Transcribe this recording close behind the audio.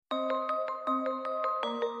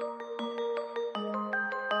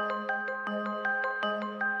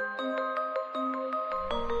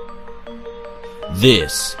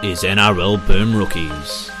This is NRL Boom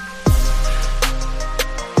Rookies.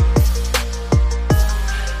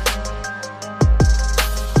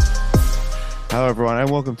 Hello everyone and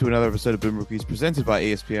welcome to another episode of Boom Rookies presented by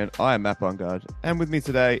ESPN. I am Matt Bungard and with me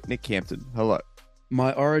today, Nick Campton. Hello.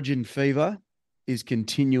 My Origin fever is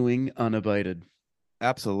continuing unabated.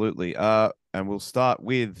 Absolutely. And we'll start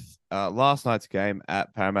with last night's game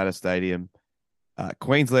at Parramatta Stadium.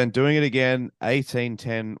 Queensland doing it again,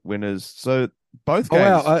 18-10 winners. So both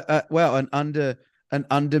games. Wow, an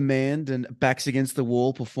undermanned and backs against the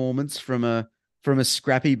wall performance from a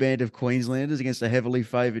scrappy band of Queenslanders against a heavily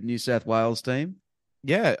favoured New South Wales team.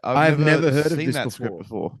 Yeah, I've never heard of this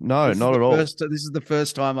before. No, not at all. This is the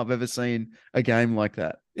first time I've ever seen a game like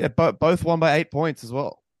that. Yeah, but both won by 8 points as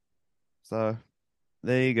well. So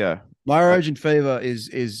there you go. My Origin fever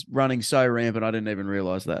is running so rampant I didn't even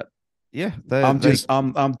realise that. Yeah,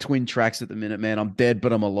 I'm twin tracks at the minute, man. I'm dead,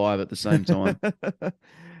 but I'm alive at the same time.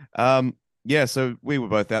 Yeah, so we were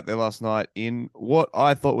both out there last night in what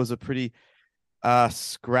I thought was a pretty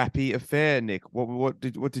scrappy affair. Nick, what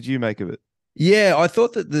did you make of it? Yeah, I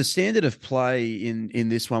thought that the standard of play in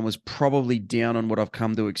this one was probably down on what I've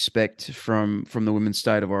come to expect from the Women's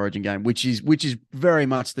State of Origin game, which is very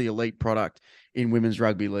much the elite product in women's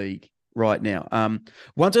rugby league right now.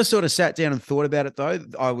 Once I sort of sat down and thought about it, though,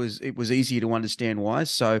 it was easier to understand why.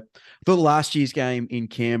 So I thought last year's game in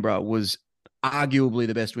Canberra was arguably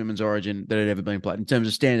the best women's Origin that had ever been played in terms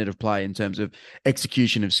of standard of play, in terms of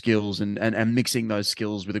execution of skills and mixing those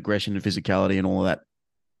skills with aggression and physicality and all of that.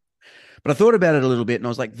 But I thought about it a little bit and I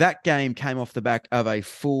was like, that game came off the back of a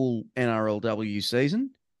full NRLW season.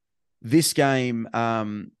 This game,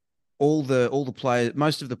 some of the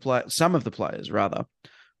players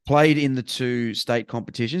played in the two state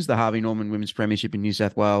competitions, the Harvey Norman Women's Premiership in New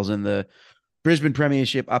South Wales and the Brisbane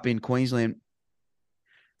Premiership up in Queensland.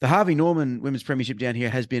 The Harvey Norman Women's Premiership down here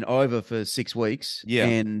has been over for 6 weeks. Yeah.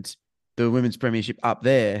 And the Women's Premiership up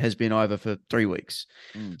there has been over for 3 weeks.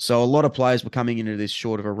 So a lot of players were coming into this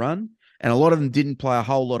short of a run, and a lot of them didn't play a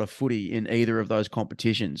whole lot of footy in either of those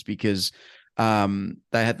competitions because they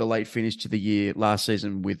had the late finish to the year last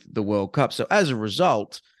season with the World Cup. So as a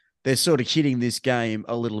result, they're sort of hitting this game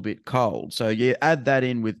a little bit cold. So you add that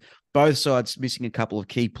in with both sides missing a couple of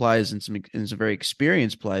key players and some very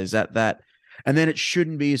experienced players at that. And then it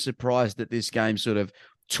shouldn't be a surprise that this game sort of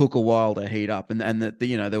took a while to heat up and that,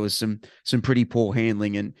 there was some pretty poor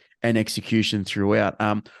handling and execution throughout.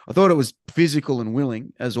 I thought it was physical and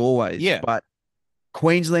willing as always. Yeah. But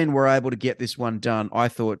Queensland were able to get this one done, I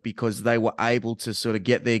thought, because they were able to sort of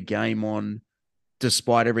get their game on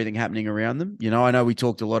despite everything happening around them. I know we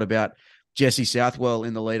talked a lot about Jessie Southwell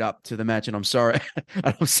in the lead up to the match, and I'm sorry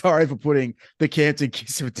for putting the Campton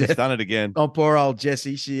kiss of death. She's done it again. On poor old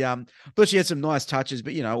Jessie. She thought she had some nice touches,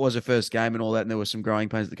 but it was her first game and all that, and there were some growing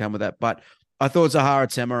pains that come with that. But I thought Zahara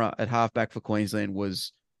Temera at halfback for Queensland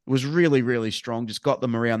was really, really strong. Just got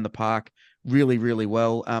them around the park really, really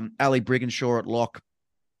well. Ali Brigginshaw at lock.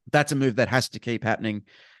 That's a move that has to keep happening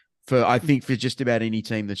for just about any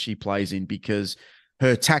team that she plays in, because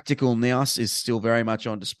her tactical nous is still very much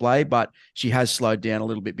on display, but she has slowed down a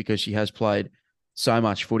little bit because she has played so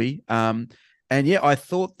much footy. And yeah, I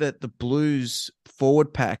thought that the Blues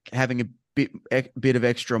forward pack having a bit of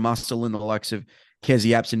extra muscle in the likes of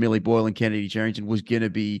Kezzy Apps and Millie Boyle and Kennedy Jerrington was going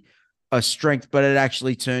to be a strength, but it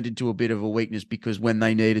actually turned into a bit of a weakness because when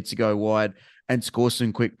they needed to go wide and score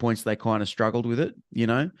some quick points, they kind of struggled with it.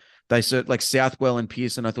 They like Southwell and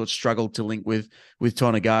Pearson, I thought, struggled to link with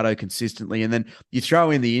Tonagato consistently. And then you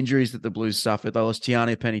throw in the injuries that the Blues suffered. They lost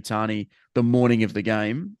Tiana Penitani the morning of the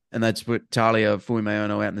game, and they'd put Talia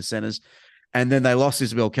Fuimaono out in the centers. And then they lost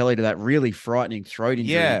Isabel Kelly to that really frightening throat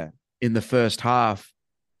injury in the first half.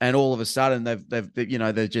 And all of a sudden, they've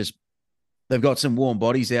got some warm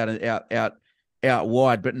bodies out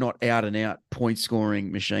wide, but not out and out point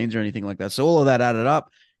scoring machines or anything like that. So all of that added up.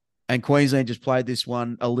 And Queensland just played this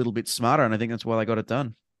one a little bit smarter, and I think that's why they got it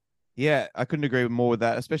done. Yeah, I couldn't agree more with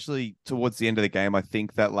that, especially towards the end of the game. I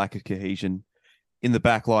think that lack of cohesion in the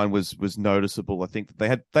back line was noticeable. I think that they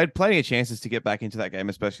had plenty of chances to get back into that game,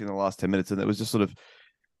 especially in the last 10 minutes, and it was just sort of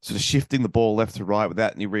shifting the ball left to right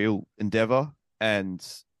without any real endeavor. And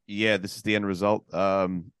yeah, this is the end result.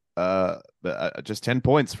 Just 10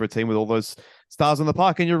 points for a team with all those stars on the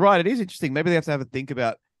park. And you're right, it is interesting. Maybe they have to have a think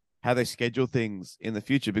about how they schedule things in the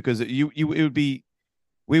future, because we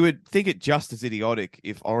would think it just as idiotic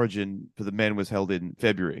if Origin for the men was held in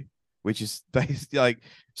February. which is basically like.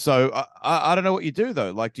 So I don't know what you do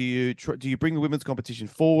though. Like, do you bring the women's competition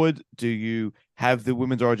forward? Do you have the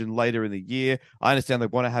women's origin later in the year? I understand they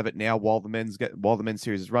want to have it now while the men's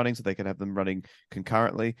series is running, so they can have them running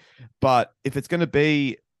concurrently. But if it's going to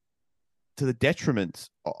be to the detriment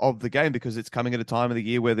of the game because it's coming at a time of the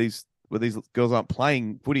year where these girls aren't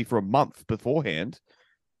playing footy for a month beforehand,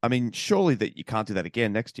 I mean, surely that you can't do that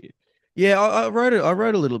again next year. Yeah, I wrote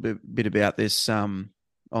a little bit about this on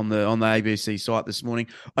the ABC site this morning.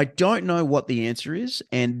 I don't know what the answer is,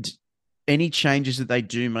 and any changes that they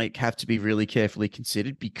do make have to be really carefully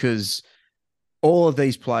considered because all of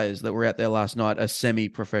these players that were out there last night are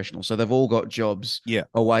semi-professional, so they've all got jobs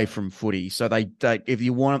away from footy. So they if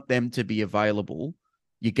you want them to be available,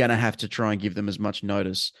 you're going to have to try and give them as much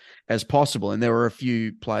notice as possible. And there were a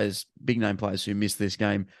few players, big name players, who missed this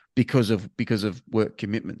game because of work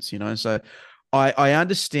commitments. So I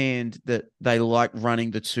understand that they like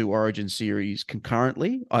running the two Origin series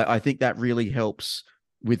concurrently. I think that really helps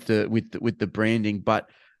with the branding, but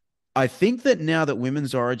I think that now that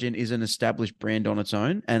Women's Origin is an established brand on its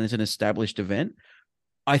own and it's an established event,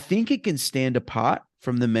 I think it can stand apart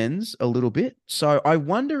from the men's a little bit. So I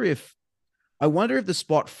wonder if the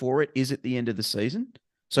spot for it is at the end of the season.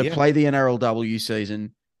 So play the NRLW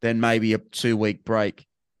season, then maybe a 2-week break,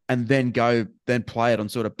 and then play it on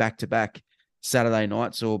sort of back-to-back Saturday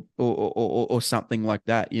nights or something like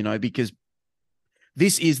that, because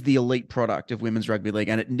this is the elite product of Women's Rugby League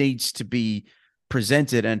and it needs to be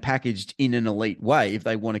presented and packaged in an elite way if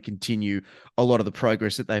they want to continue a lot of the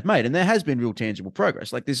progress that they've made. And there has been real tangible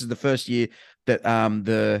progress. Like this is the first year that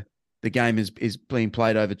the game is being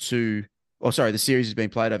played over the series has been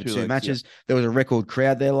played over two matches. Yeah. There was a record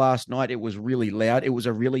crowd there last night. It was really loud. It was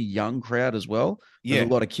a really young crowd as well. There's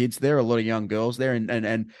a lot of kids there, a lot of young girls there,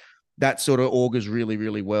 and that sort of augurs really,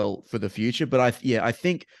 really well for the future. But I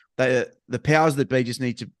think the powers that be just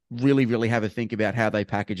need to really, really have a think about how they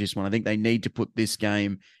package this one. I think they need to put this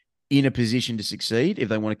game in a position to succeed if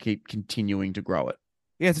they want to keep continuing to grow it.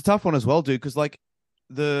 Yeah, it's a tough one as well, dude, because like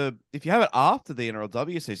if you have it after the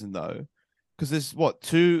NRLW season though, because there's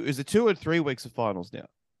 2 or 3 weeks of finals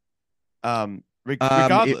now.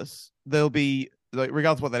 Regardless, there'll be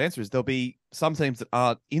regardless of what that answer is, there'll be some teams that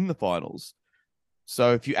aren't in the finals.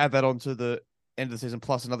 So if you add that on to the end of the season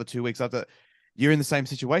plus another 2 weeks after, you're in the same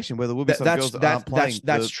situation where there will be some girls that aren't playing.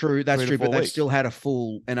 That's true. That's true. But they've still had a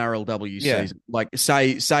full NRLW season. Like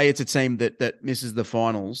say it's a team that misses the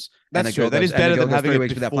finals. That's true. That is better than having 3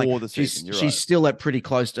 weeks before the season. She's still at pretty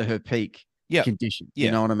close to her peak condition.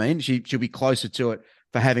 You know what I mean? She'll be closer to it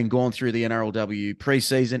for having gone through the NRLW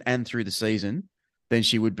preseason and through the season than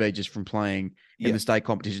she would be just from playing in the state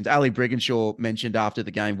competitions. Ali Brigginshaw mentioned after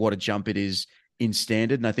the game what a jump it is in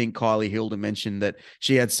standard. And I think Kylie Hilda mentioned that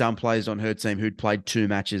she had some players on her team who'd played 2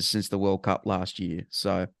 matches since the World Cup last year.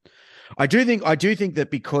 So I do think that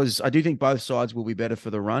because I do think both sides will be better for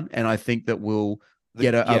the run. And I think that we'll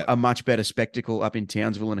get a much better spectacle up in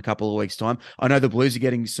Townsville in a couple of weeks' time. I know the Blues are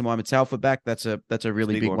getting Samaima Taufa back. That's a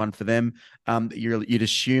really big one for them. You'd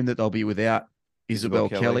assume that they'll be without Isabel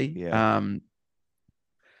Kelly. Yeah.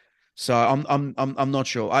 So I'm not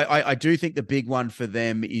sure. I do think the big one for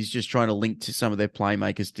them is just trying to link to some of their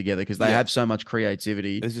playmakers together because they have so much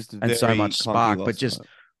creativity and so much spark, but just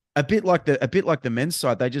a bit like the men's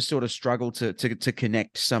side, they just sort of struggle to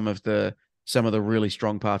connect some of the really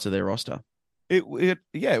strong parts of their roster. It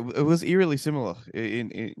was eerily similar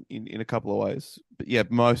in a couple of ways, but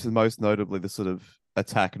most notably the sort of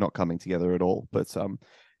attack not coming together at all. But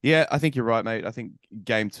I think you're right, mate. I think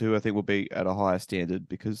game 2 will be at a higher standard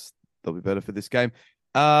because they'll be better for this game.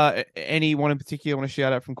 Anyone in particular want to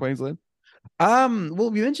shout out from Queensland? Well,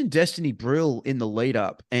 we mentioned Destiny Brill in the lead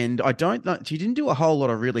up, and I don't know, she didn't do a whole lot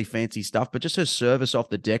of really fancy stuff, but just her service off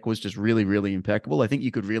the deck was just really, really impeccable. I think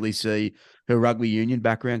you could really see her rugby union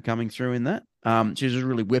background coming through in that. She was just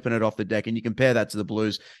really whipping it off the deck, and you compare that to the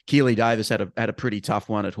Blues. Keely Davis had a pretty tough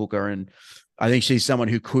one at hooker, and I think she's someone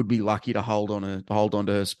who could be lucky to hold on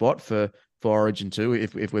to her spot for Origin 2,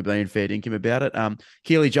 if we're being fair dinkum about it.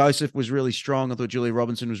 Keely Joseph was really strong. I thought Julie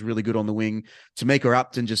Robinson was really good on the wing. Tamika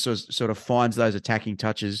Upton just sort of finds those attacking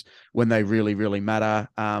touches when they really, really matter.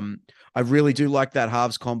 I really do like that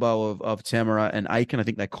halves combo of Tamara and Aiken. I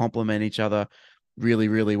think they complement each other really,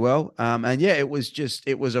 really well.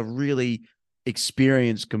 It was a really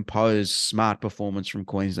experienced, composed, smart performance from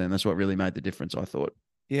Queensland. That's what really made the difference, I thought.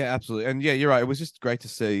 Yeah, absolutely. And you're right. It was just great to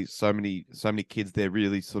see so many kids there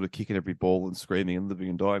really sort of kicking every ball and screaming and living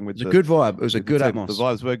and dying with a good vibe. It was a good atmosphere. The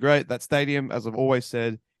vibes were great. That stadium, as I've always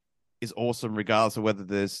said, is awesome regardless of whether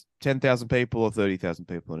there's 10,000 people or 30,000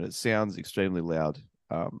 people in it. It sounds extremely loud.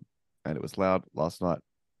 And it was loud last night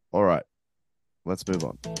All right, let's move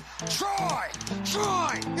on. Try!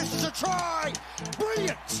 This is a try!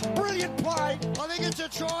 Brilliant play! I think it's a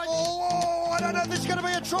try. Oh, I don't know if this is going to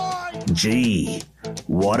be a try. Gee,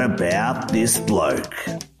 what about this bloke?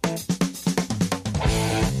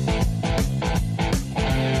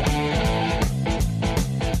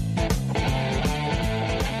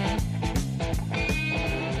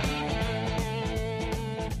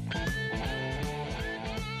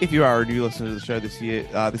 If you are a new listener to the show this year,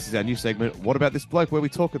 this is our new segment, What About This Bloke, where we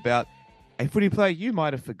talk about a footy player you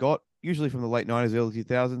might have forgot, usually from the late 90s, early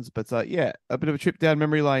 2000s. But yeah, a bit of a trip down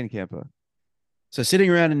memory lane, Camper. So sitting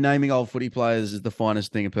around and naming old footy players is the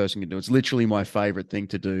finest thing a person can do. It's literally my favorite thing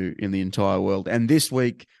to do in the entire world. And this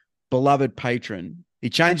week, beloved patron, he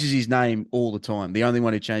changes his name all the time. The only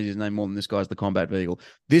one who changes his name more than this guy is the Combat Beagle.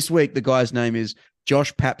 This week, the guy's name is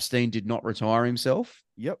Josh Papstein, did not retire himself.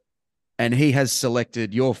 Yep. And he has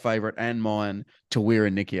selected your favorite and mine,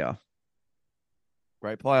 Tawira Nikia.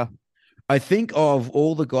 Great player. I think of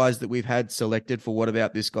all the guys that we've had selected for What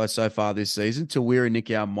About This Guy so far this season, Tawira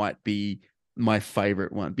Nikia might be my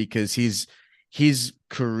favorite one because his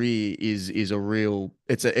career is a real,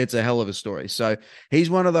 it's a hell of a story. So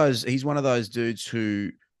he's one of those dudes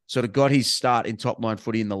who sort of got his start in top line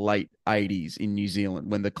footy in the late 80s in New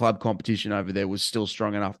Zealand when the club competition over there was still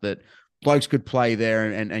strong enough that blokes could play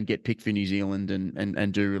there and get picked for New Zealand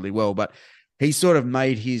and do really well. But he sort of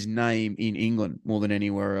made his name in England more than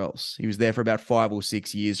anywhere else. He was there for about 5 or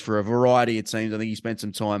 6 years for a variety, it seems. I think he spent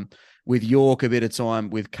some time with York, a bit of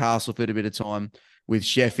time with Castleford, a bit of time with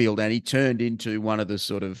Sheffield, and he turned into one of the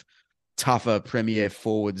sort of tougher premier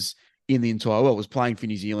forwards in the entire world. Was playing for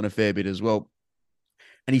New Zealand a fair bit as well.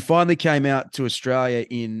 And he finally came out to Australia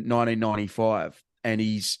in 1995 and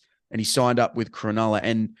he signed up with Cronulla.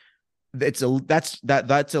 And that's a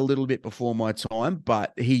little bit before my time,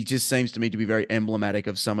 but he just seems to me to be very emblematic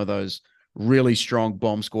of some of those really strong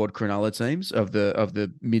bomb squad Cronulla teams of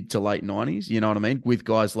the mid to late 90s. You know what I mean? With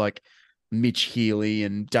guys like Mitch Healy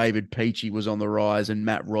and David Peachy was on the rise, and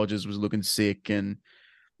Matt Rogers was looking sick, and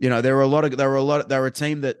you know they were a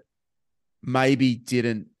team that maybe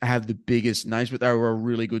didn't have the biggest names, but they were a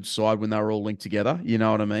really good side when they were all linked together. You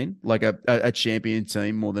know what I mean? Like a champion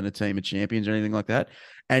team more than a team of champions or anything like that.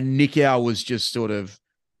 And Nikiau was just sort of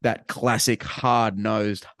that classic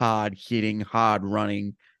hard-nosed, hard-hitting,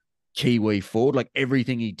 hard-running Kiwi forward. Like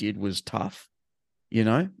everything he did was tough, you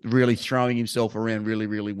know, really throwing himself around really,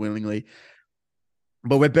 really willingly.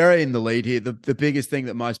 But we're burying the lead here. The biggest thing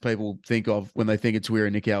that most people think of when they think of Tawira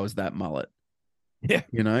Nikiau is that mullet. Yeah.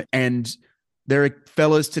 You know, and there are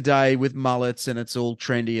fellas today with mullets and it's all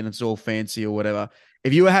trendy and it's all fancy or whatever.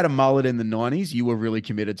 If you had a mullet in the 90s, you were really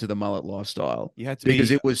committed to the mullet lifestyle. You had to because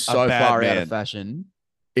be it was a so bad far out man. of fashion.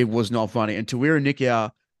 It was not funny. And Tawira Nikiau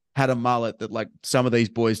had a mullet that like some of these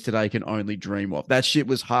boys today can only dream of. That shit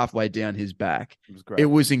was halfway down his back. It was great. It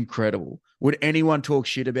was incredible. Would anyone talk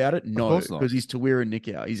shit about it? No, course not. because he's Tawira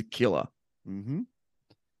Nikiau. He's a killer. Mm-hmm.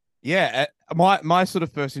 Yeah, my sort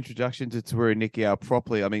of first introduction to Tawira Nikiau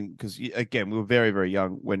properly, I mean, because again, we were very, very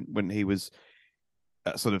young when he was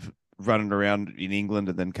sort of running around in England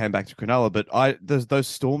and then came back to Cronulla. But there's those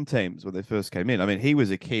Storm teams when they first came in. I mean, he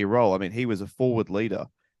was a key role. I mean, he was a forward leader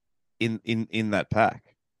in that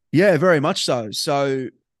pack. Yeah, very much so. So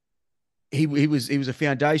he was a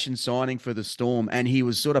foundation signing for the Storm, and he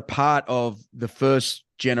was sort of part of the first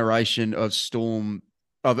generation of Storm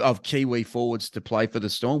of Kiwi forwards to play for the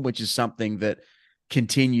Storm, which is something that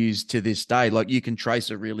continues to this day. Like you can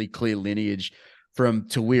trace a really clear lineage from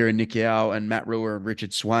Tawira Nikiau and Matt Ruhr and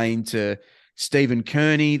Richard Swain to Stephen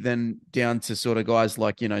Kearney, then down to sort of guys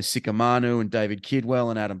like, you know, Sikamanu and David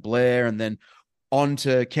Kidwell and Adam Blair, and then on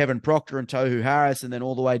to Kevin Proctor and Tohu Harris, and then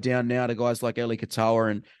all the way down now to guys like Eli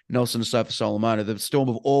Katoa and Nelson Asofa Solomona. The Storm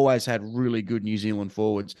have always had really good New Zealand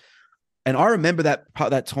forwards. And I remember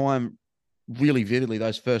that time really vividly,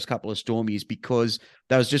 those first couple of Storm years, because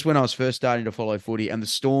that was just when I was first starting to follow footy, and the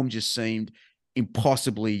Storm just seemed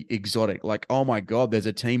impossibly exotic. Like, oh my God, there's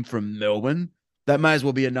a team from Melbourne. That may as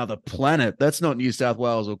well be another planet. That's not New South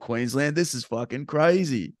Wales or Queensland. This is fucking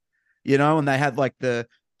crazy. You know, and they had like the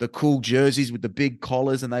cool jerseys with the big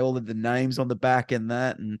collars, and they all had the names on the back and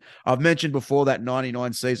that. And I've mentioned before that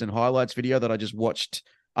 99 season highlights video that I just watched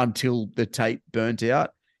until the tape burnt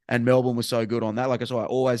out. And Melbourne was so good on that. Like I said, I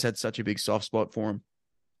always had such a big soft spot for him.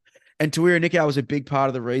 And Tawira Nikiau was a big part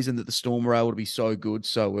of the reason that the Storm were able to be so good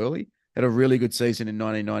so early. Had a really good season in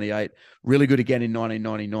 1998, really good again in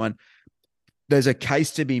 1999. There's a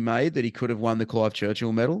case to be made that he could have won the Clive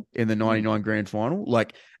Churchill medal in the 99 grand final.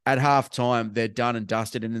 Like at halftime, they're done and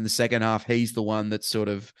dusted. And in the second half, he's the one that sort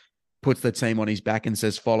of puts the team on his back and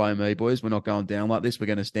says, "Follow me, boys. We're not going down like this. We're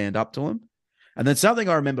going to stand up to him." And then something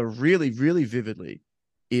I remember really, really vividly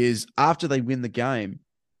is after they win the game,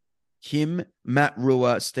 him, Matt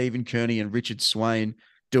Ruhr, Stephen Kearney, and Richard Swain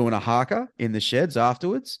doing a haka in the sheds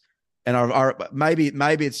afterwards. And maybe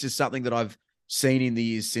it's just something that I've seen in the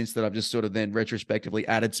years since that I've just sort of then retrospectively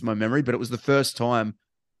added to my memory. But it was the first time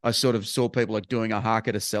I sort of saw people like doing a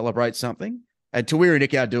haka to celebrate something. And Tawiri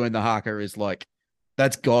Nikau doing the haka is like,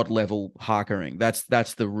 that's God level hakaing.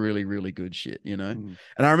 That's the really, really good shit, you know? Mm.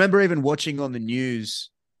 And I remember even watching on the news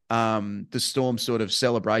the Storm sort of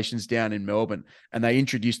celebrations down in Melbourne, and they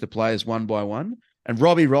introduced the players one by one. And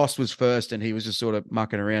Robbie Ross was first, and he was just sort of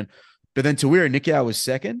mucking around. But then Tawiri Nikau was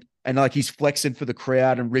second, and like he's flexing for the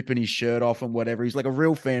crowd and ripping his shirt off and whatever. He's like a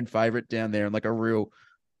real fan favorite down there and like a real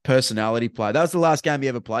personality player. That was the last game he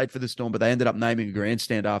ever played for the Storm, but they ended up naming a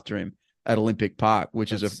grandstand after him at Olympic Park,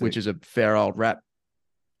 which is a fair old rap.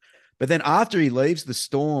 But then after he leaves the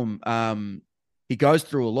Storm, he goes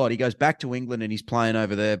through a lot. He goes back to England and he's playing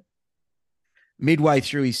over there. Midway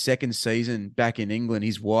through his second season back in England,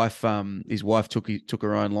 his wife took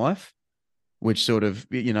her own life, which sort of,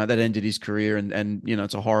 you know, that ended his career. And you know,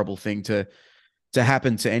 it's a horrible thing to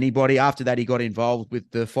happen to anybody. After that, he got involved with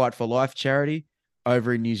the Fight for Life charity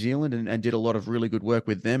over in New Zealand and did a lot of really good work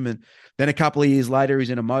with them. And then a couple of years later, he's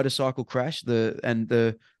in a motorcycle crash.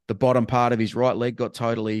 The bottom part of his right leg got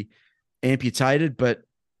totally amputated, but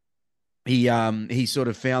he sort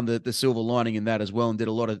of found the silver lining in that as well, and did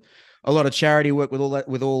a lot of charity work with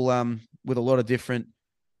a lot of different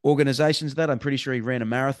organizations. That I'm pretty sure he ran a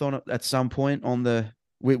marathon at some point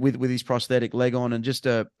with his prosthetic leg on, and just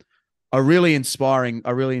a really inspiring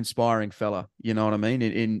fella. You know what I mean?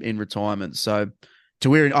 In retirement. So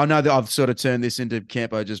Tawiri, I know that I've sort of turned this into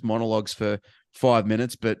Campo just monologues for 5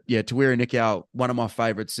 minutes, but yeah, Tawiri Nikau, one of my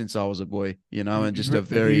favorites since I was a boy. You know, and just a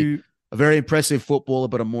very impressive footballer,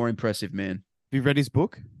 but a more impressive man. Have you read his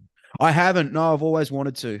book? I haven't. No, I've always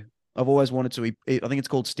wanted to. I think it's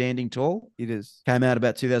called Standing Tall. It is. Came out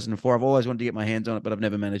about 2004. I've always wanted to get my hands on it, but I've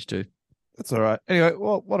never managed to. That's all right. Anyway,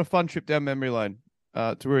 well, what a fun trip down memory lane.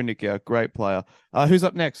 Tawiri Nikau, great player. Who's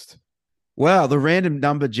up next? Wow, the random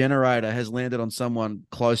number generator has landed on someone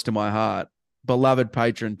close to my heart. Beloved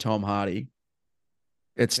patron Tom Hardy.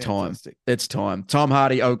 It's Fantastic. time. It's time. Tom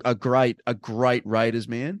Hardy, a great Raiders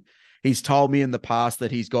man. He's told me in the past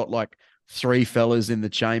that he's got like 3 fellas in the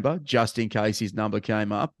chamber just in case his number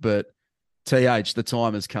came up. But TH, the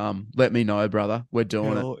time has come. Let me know, brother. We're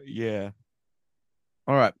doing it. Yeah.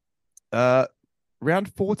 All right.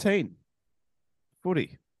 Round 14.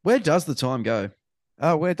 Footy. Where does the time go?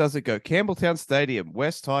 Where does it go? Campbelltown Stadium,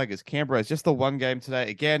 West Tigers, Canberra. It's just the one game today.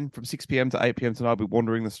 Again, from 6 p.m. to 8 p.m. tonight, I'll be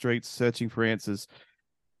wandering the streets, searching for answers.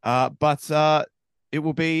 But it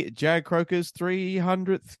will be Jared Croker's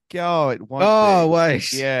 300th go. It won't be.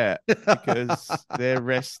 Wait. Yeah, because they're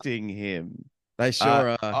resting him. They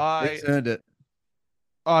sure are. They earned it.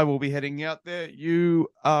 I will be heading out there. You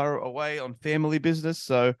are away on family business,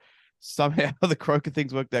 so somehow the Croker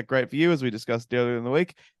things worked out great for you, as we discussed earlier in the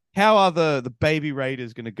week. How are the baby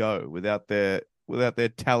Raiders going to go without their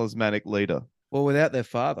talismanic leader? Well, without their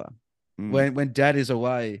father. When dad is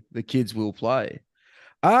away, the kids will play.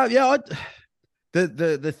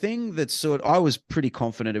 The thing that I was pretty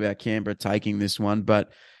confident about Canberra taking this one,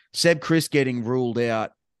 but Seb Chris getting ruled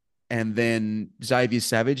out and then Xavier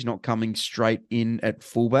Savage not coming straight in at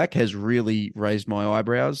fullback has really raised my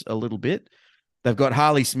eyebrows a little bit. They've got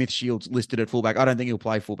Harley Smith-Shields listed at fullback. I don't think he'll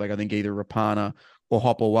play fullback. I think either Rapana or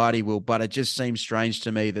Hopewadi will, but it just seems strange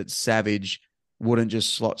to me that Savage wouldn't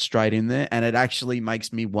just slot straight in there. And it actually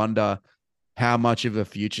makes me wonder how much of a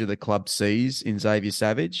future the club sees in Xavier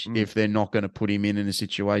Savage if they're not going to put him in a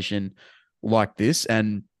situation like this.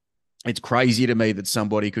 And it's crazy to me that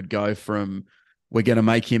somebody could go from, we're going to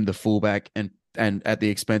make him the fullback and at the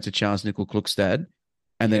expense of Charles Nickel-Klukstad.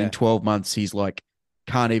 And then in 12 months, he's like,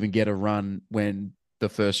 can't even get a run when the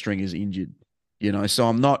first string is injured, you know? So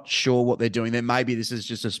I'm not sure what they're doing there. Maybe this is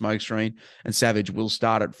just a smokescreen and Savage will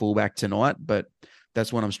start at fullback tonight, but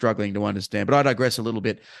that's what I'm struggling to understand. But I digress a little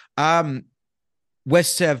bit.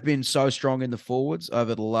 Wests have been so strong in the forwards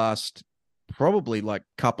over the last probably like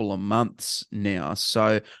couple of months now.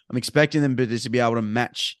 So I'm expecting them to be able to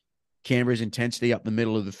match Canberra's intensity up the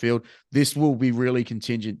middle of the field. This will be really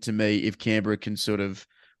contingent to me if Canberra can sort of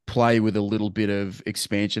play with a little bit of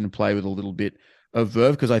expansion and play with a little bit of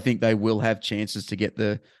verve, because I think they will have chances to get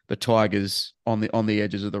the Tigers on the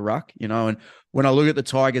edges of the ruck, you know. And when I look at the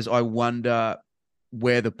Tigers, I wonder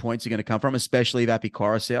where the points are going to come from, especially if Api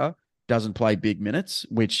Coruscant doesn't play big minutes,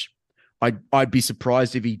 which I'd be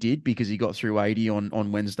surprised if he did, because he got through 80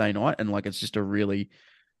 on Wednesday night, and like it's just a really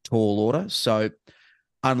tall order. So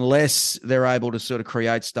unless they're able to sort of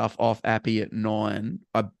create stuff off Appy at 9,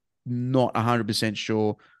 I'm not 100%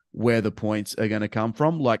 sure where the points are going to come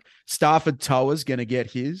from. Like Stafford Toa's going to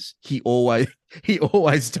get his. He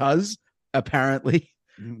always does, apparently.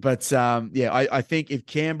 But I think if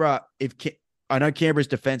Canberra, I know Canberra's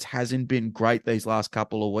defense hasn't been great these last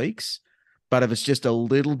couple of weeks, but if it's just a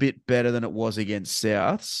little bit better than it was against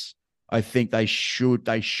Souths, I think they should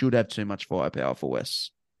have too much firepower for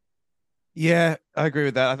West. Yeah, I agree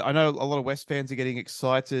with that. I know a lot of West fans are getting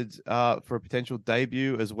excited for a potential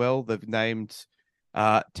debut as well. They've named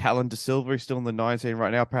Talon De Silva. He's still in the 19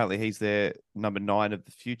 right now. Apparently, he's their number 9 of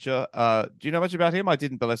the future. Do you know much about him? I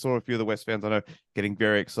didn't, but I saw a few of the West fans I know getting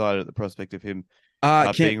very excited at the prospect of him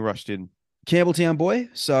being rushed in. Campbelltown boy,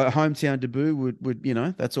 so a hometown debut would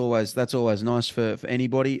that's always nice for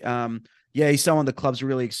anybody. He's someone the club's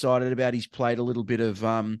really excited about. He's played a little bit of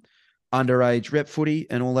underage rep footy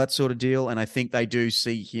and all that sort of deal, and I think they do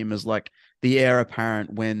see him as like the heir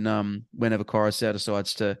apparent whenever Coruscant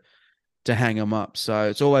decides to hang him up. So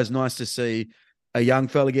it's always nice to see a young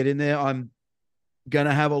fella get in there. I'm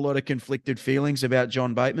gonna have a lot of conflicted feelings about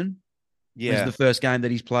John Bateman. Yeah, this is the first game that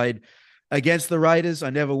he's played against the Raiders. I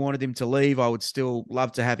never wanted him to leave. I would still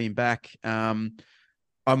love to have him back. I'm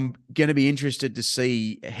going to be interested to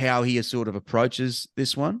see how he sort of approaches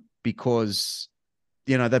this one because,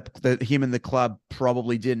 that him and the club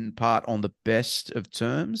probably didn't part on the best of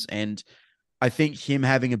terms. And I think him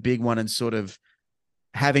having a big one and sort of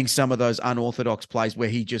having some of those unorthodox plays where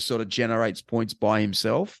he just sort of generates points by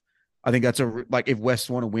himself, I think that's if West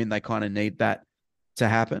want to win, they kind of need that to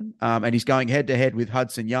happen. And he's going head to head with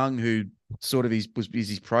Hudson Young, who sort of was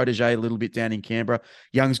his protege a little bit down in Canberra.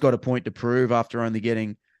 Young's got a point to prove after only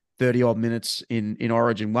getting 30 odd minutes in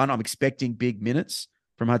Origin 1. I'm expecting big minutes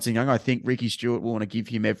from Hudson Young. I think Ricky Stewart will want to give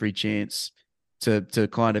him every chance to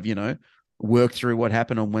kind of, work through what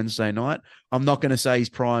happened on Wednesday night. I'm not going to say he's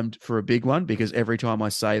primed for a big one because every time I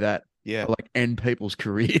say that, I end people's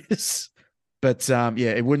careers. But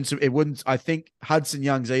it wouldn't. I think Hudson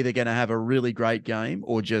Young's either going to have a really great game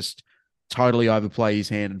or just totally overplay his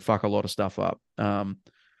hand and fuck a lot of stuff up. And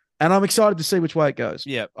I'm excited to see which way it goes.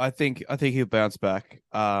 Yeah, I think he'll bounce back.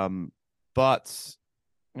 But I'm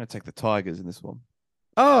going to take the Tigers in this one.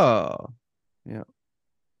 Oh, yeah.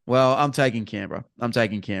 Well, I'm taking Canberra.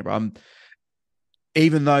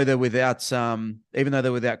 Even though they're without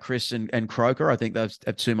Chris and Croker, I think they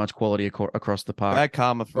have too much quality across the park. Bad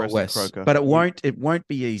karma for West Croker, but it won't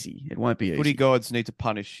be easy. It won't be easy. Footy gods need to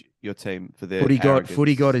punish your team for their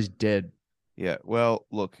Footy god is dead. Yeah. Well,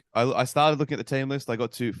 look, I started looking at the team list. I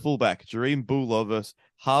got to fullback Jareem Bula versus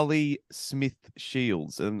Harley Smith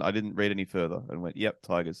Shields, and I didn't read any further and went, "Yep,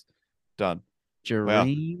 Tigers, done."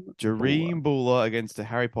 Jareem Bula against a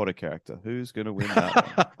Harry Potter character. Who's going to win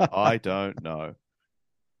that one? I don't know.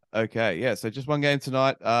 Okay, yeah, so just one game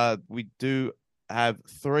tonight. We do have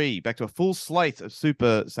 3, back to a full slate of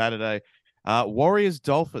Super Saturday. Warriors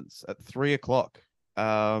Dolphins at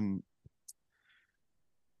 3:00.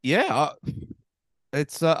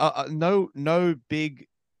 It's no big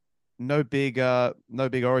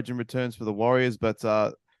Origin returns for the Warriors, but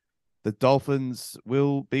the Dolphins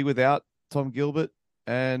will be without Tom Gilbert,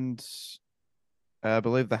 and I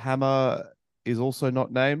believe the Hammer is also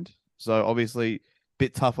not named. So obviously,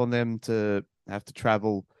 bit tough on them to have to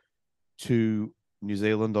travel to New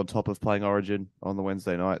Zealand on top of playing Origin on the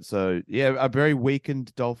Wednesday night. So yeah, a very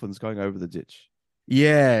weakened Dolphins going over the ditch.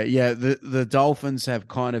 Yeah. The Dolphins have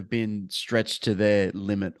kind of been stretched to their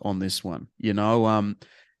limit on this one. Even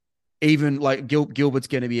like Gilbert's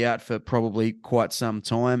going to be out for probably quite some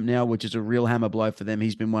time now, which is a real hammer blow for them.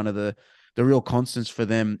 He's been one of the real constants for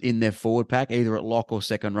them in their forward pack, either at lock or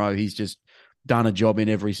second row. He's just done a job in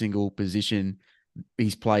every single position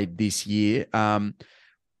he's played this year.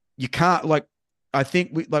 You can't I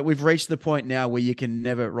think we've reached the point now where you can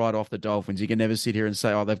never write off the Dolphins. You can never sit here and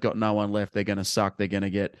say, "Oh, they've got no one left. They're going to suck. They're going to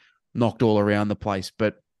get knocked all around the place."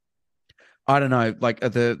 But I don't know. Like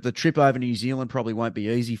the trip over New Zealand probably won't be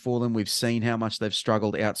easy for them. We've seen how much they've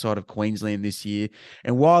struggled outside of Queensland this year.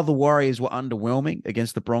 And while the Warriors were underwhelming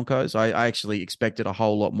against the Broncos, I actually expected a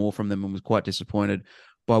whole lot more from them and was quite disappointed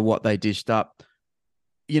by what they dished up.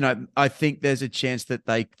 I think there's a chance that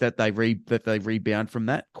they rebound from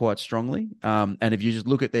that quite strongly. And if you just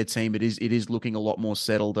look at their team, it is looking a lot more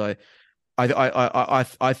settled. I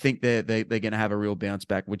think they're going to have a real bounce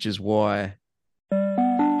back, which is why.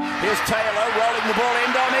 Here's Taylor rolling the ball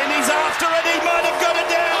end on end. He's after it. He might have got it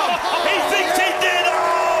down. He thinks he did.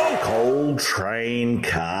 Oh! Coltrane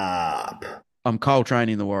Cup. I'm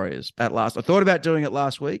Coltraneing the Warriors at last. I thought about doing it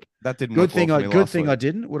last week. That didn't. Good thing I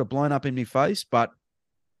didn't. Would have blown up in my face, but.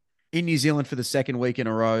 in New Zealand for the second week in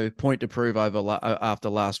a row. Point to prove after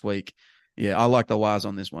last week. Yeah, I like the Wars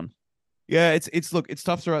on this one. Yeah, it's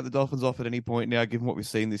tough to write the Dolphins off at any point now, given what we've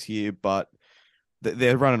seen this year, but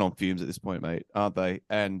they're running on fumes at this point, mate, aren't they?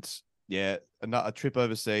 And yeah, a trip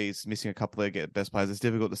overseas, missing a couple of their best players. It's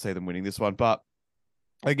difficult to see them winning this one, but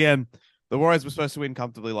again, the Warriors were supposed to win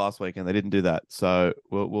comfortably last week, and they didn't do that. So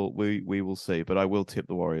we will see. But I will tip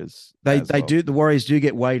the Warriors. They do. The Warriors do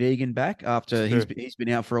get Wade Egan back after It's he's been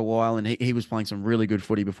out for a while, and he was playing some really good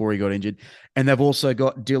footy before he got injured. And they've also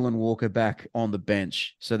got Dylan Walker back on the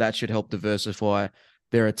bench, so that should help diversify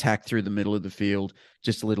their attack through the middle of the field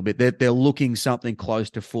just a little bit. They're looking something close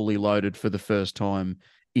to fully loaded for the first time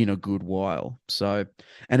in a good while. So,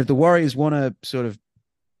 and if the Warriors want to sort of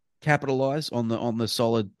capitalize on the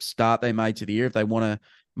solid start they made to the year, if they want to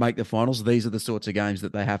make the finals, these are the sorts of games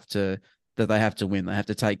that they have to win. They have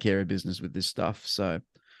to take care of business with this stuff. So,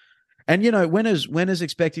 and when is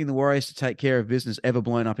expecting the Warriors to take care of business ever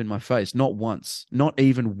blown up in my face? Not once, not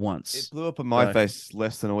even once. It blew up in my face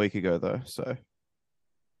less than a week ago, though. So,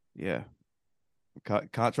 yeah,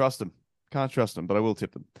 can't trust them. Can't trust them, but I will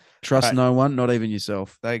tip them. Trust no one, not even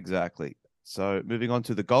yourself. Exactly. So moving on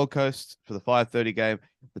to the Gold Coast for the 5:30 game,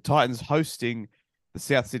 the Titans hosting the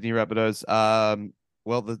South Sydney Rabbitohs.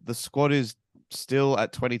 Well, the squad is still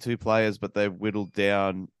at 22 players, but they've whittled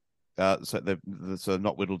down. So they're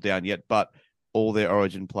not whittled down yet, but all their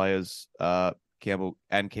Origin players, Campbell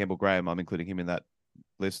Graham, I'm including him in that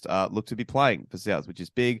list, look to be playing for South, which is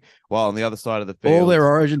big. While on the other side of the field, all their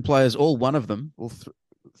Origin players, all one of them. Well,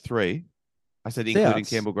 three. I said including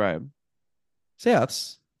Campbell Graham.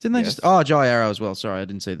 Souths. Didn't they just... Oh, Jai Arrow as well. Sorry, I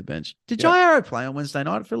didn't see the bench. Did Jai Arrow play on Wednesday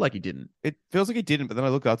night? I feel like he didn't. It feels like he didn't, but then I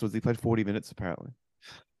looked afterwards. He played 40 minutes, apparently.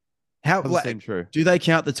 How doesn't seem true. Do they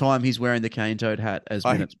count the time he's wearing the cane toad hat as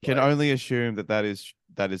minutes I can played? only assume that is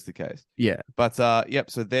the case. Yeah. But, so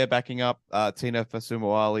they're backing up. Tina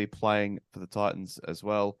Fasumawali playing for the Titans as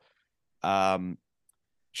well.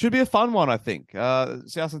 Should be a fun one, I think.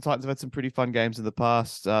 South and Titans have had some pretty fun games in the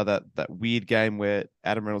past. That weird game where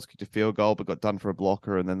Adam Reynolds kicked a field goal but got done for a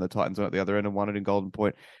blocker, and then the Titans went at the other end and won it in Golden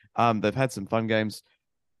Point. They've had some fun games.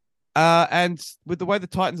 And with the way the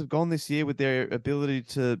Titans have gone this year, with their ability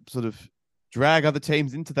to sort of drag other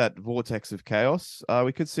teams into that vortex of chaos,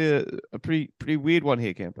 we could see a pretty weird one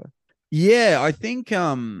here, Campo. Yeah, I think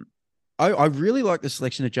I really like the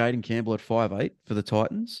selection of Jaden Campbell at 5'8" for the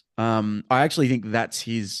Titans. I actually think that's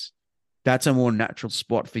a more natural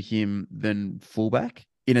spot for him than fullback,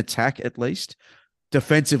 in attack at least.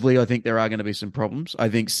 Defensively, I think there are going to be some problems. I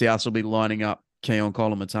think South will be lining up Keon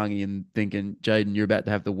Kolamatangi and thinking, Jaden, you're about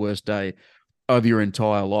to have the worst day of your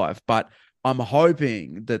entire life. But I'm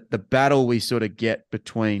hoping that the battle we sort of get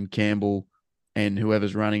between Campbell and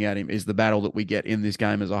whoever's running at him is the battle that we get in this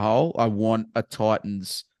game as a whole. I want a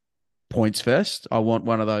Titans points fest. I want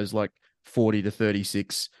one of those like 40 to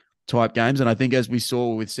 36 type games. And I think as we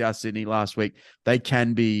saw with South Sydney last week, they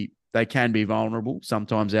can be vulnerable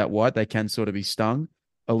sometimes out wide. They can sort of be stung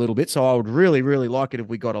a little bit. So I would really, really like it if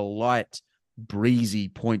we got a light, breezy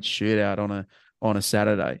point shootout on a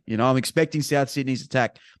Saturday. I'm expecting South Sydney's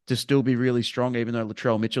attack to still be really strong, even though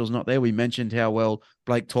Latrell Mitchell's not there. We mentioned how well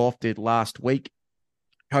Blake Toft did last week.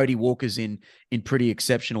 Cody Walker's in pretty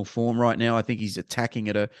exceptional form right now. I think he's attacking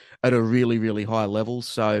at a really, really high level.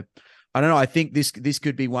 So I don't know. I think this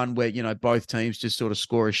could be one where, both teams just sort of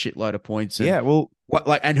score a shitload of points. And,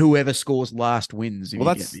 and whoever scores last wins.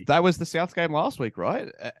 Well, that was the South game last week, right?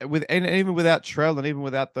 And even without Trell and even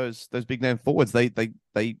without those big name forwards, they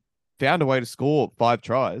found a way to score 5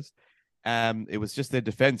 tries. It was just their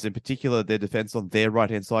defense, in particular their defense on their right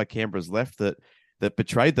hand side, Canberra's left, that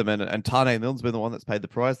betrayed them, and Tane Milne's been the one that's paid the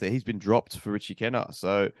price there. He's been dropped for Richie Kenner,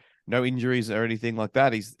 so no injuries or anything like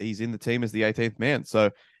that. He's in the team as the 18th man,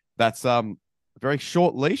 so that's a very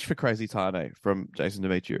short leash for Crazy Tane from Jason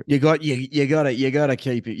Demetriou. You got to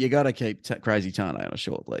keep it. You got to keep Crazy Tane on a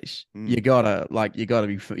short leash. You got to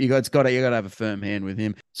have a firm hand with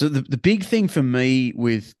him. So the big thing for me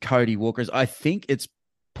with Cody Walker is I think it's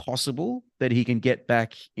possible that he can get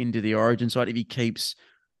back into the Origin side if he keeps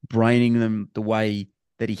braining them the way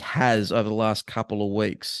that he has over the last couple of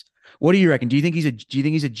weeks. What do you reckon? Do you think he's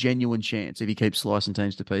a genuine chance if he keeps slicing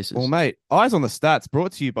teams to pieces? Well, mate, eyes on the stats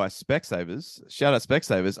brought to you by Specsavers. Shout out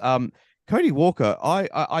Specsavers. Cody Walker,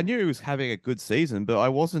 I knew he was having a good season, but I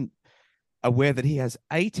wasn't aware that he has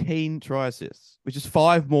 18 try assists, which is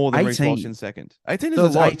 5 more than Reece Walsh in second. 18 is a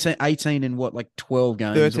lot. 18 in what, like 12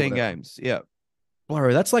 games? 13 games, yeah.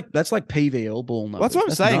 Bro, that's like PVL ball numbers. That's what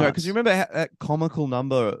I'm saying, right? Because you remember that comical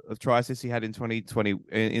number of try assists he had in 2020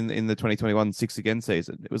 in the 2021 6 again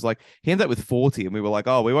season. It was like he ended up with 40, and we were like,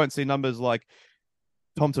 oh, we won't see numbers like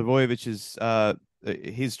Tom Tavojevic's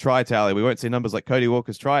his try tally. We won't see numbers like Cody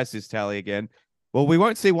Walker's try assist tally again. Well, we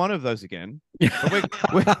won't see one of those again.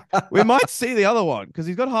 But we might see the other one because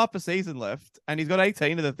he's got half a season left and he's got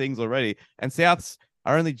 18 of the things already. And Souths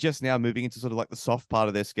are only just now moving into sort of like the soft part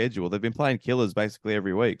of their schedule. They've been playing killers basically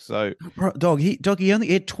every week. So, he only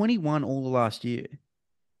had 21 all the last year.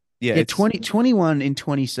 Yeah, yeah, 21 in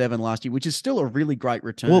 27 last year, which is still a really great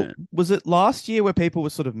return. Well, was it last year where people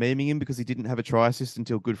were sort of memeing him because he didn't have a try assist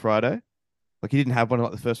until Good Friday? Like he didn't have one in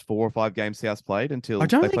like the first 4 or 5 games South played until I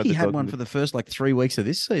don't think he had one for the first like 3 weeks of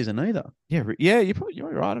this season either. Yeah, you're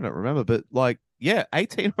right. I don't remember, but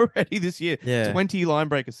 18 already this year. Yeah, 20 line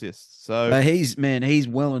break assists. So he's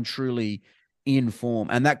well and truly in form,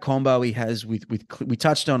 and that combo he has with we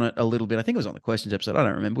touched on it a little bit. I think it was on the questions episode. I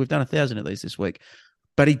don't remember. We've done 1,000 of these this week.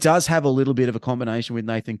 But he does have a little bit of a combination with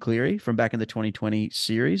Nathan Cleary from back in the 2020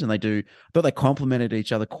 series, and they complemented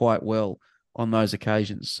each other quite well on those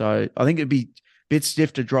occasions. So I think it'd be a bit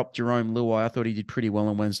stiff to drop Jerome Luai. I thought he did pretty well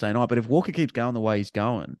on Wednesday night, but if Walker keeps going the way he's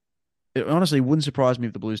going, it honestly wouldn't surprise me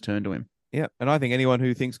if the Blues turn to him. Yeah, and I think anyone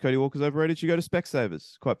who thinks Cody Walker's overrated should go to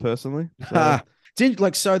Specsavers, quite personally. So.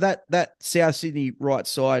 That South Sydney right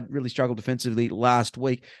side really struggled defensively last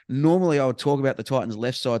week. Normally, I would talk about the Titans'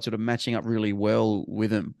 left side sort of matching up really well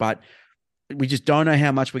with them, but we just don't know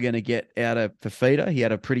how much we're going to get out of Fafita. He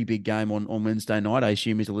had a pretty big game on Wednesday night. I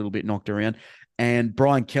assume he's a little bit knocked around. And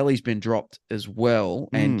Brian Kelly's been dropped as well.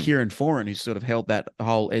 And Kieran Foran, who's sort of held that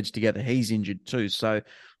whole edge together, he's injured too. So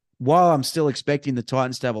while I'm still expecting the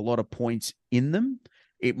Titans to have a lot of points in them,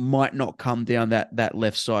 it might not come down that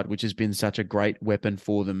left side, which has been such a great weapon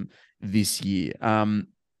for them this year.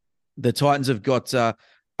 The Titans have got,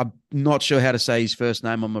 I'm not sure how to say his first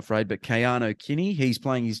name, I'm afraid, but Keanu Kinney. He's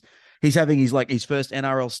having his first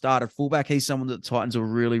NRL start at fullback. He's someone that the Titans are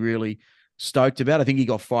really, really stoked about. I think he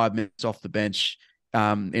got 5 minutes off the bench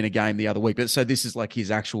in a game the other week. But so this is like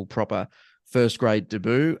his actual proper first grade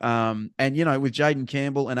debut. And, with Jaden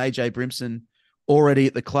Campbell and AJ Brimson already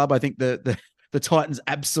at the club, I think the Titans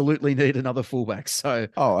absolutely need another fullback. So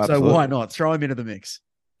why not throw him into the mix?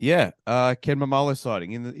 Yeah, Ken Mamalo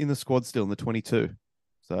sighting in the squad still in the 22.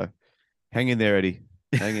 So hang in there, Eddie.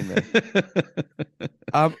 Hang in there.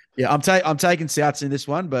 I'm taking Souths in this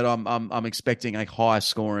one, but I'm expecting a high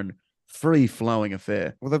scoring, free flowing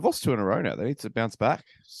affair. Well, they've lost 2 in a row now. They need to bounce back,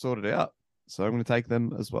 sort it out. So I'm going to take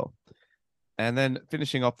them as well. And then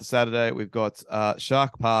finishing off the Saturday, we've got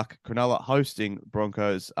Shark Park, Cronulla hosting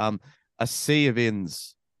Broncos. A sea of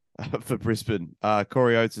ins for Brisbane.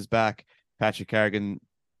 Corey Oates is back. Patrick Carrigan,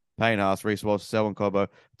 Payne Haas, Reece Walsh, Selwyn Cobbo,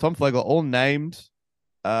 Tom Flegler, all named.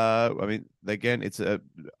 Again, it's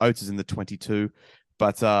Oates is in the 22,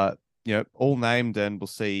 but all named, and we'll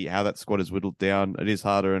see how that squad is whittled down. It is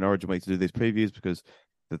harder in Origin Week to do these previews because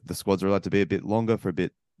the squads are allowed to be a bit longer for a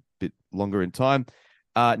bit longer in time.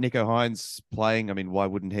 Nico Hines playing. Why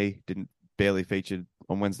wouldn't he? Didn't barely featured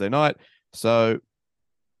on Wednesday night. So.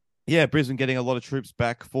 Yeah, Brisbane getting a lot of troops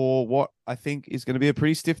back for what I think is going to be a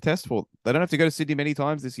pretty stiff test for them. They don't have to go to Sydney many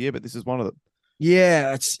times this year, but this is one of them.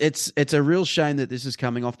 Yeah, it's a real shame that this is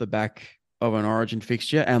coming off the back of an Origin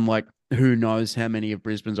fixture, and who knows how many of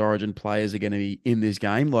Brisbane's Origin players are going to be in this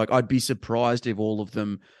game. I'd be surprised if all of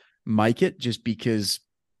them make it, just because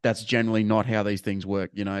that's generally not how these things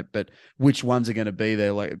work, But which ones are going to be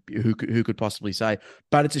there? Who could possibly say?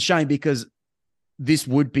 But it's a shame because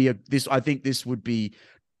I think this would be.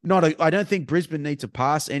 I don't think Brisbane need to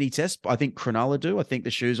pass any test. I think Cronulla do. I think the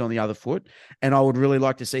shoe's on the other foot. And I would really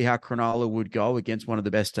like to see how Cronulla would go against one of the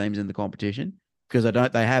best teams in the competition, because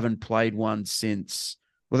they haven't played one since.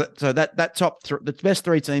 Well, so that the best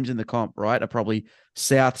 3 teams in the comp, right, are probably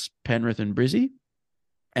Souths, Penrith, and Brizzy.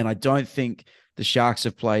 And I don't think the Sharks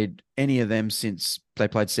have played any of them since they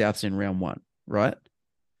played Souths in round 1, right?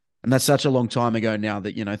 And that's such a long time ago now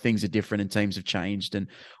that, things are different and teams have changed and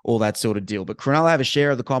all that sort of deal. But Cronulla have a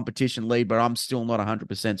share of the competition lead, but I'm still not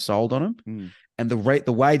 100% sold on them. And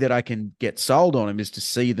the way that I can get sold on them is to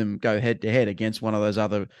see them go head to head against one of those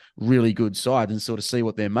other really good sides and sort of see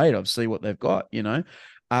what they're made of, see what they've got,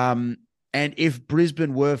 And if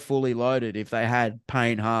Brisbane were fully loaded, if they had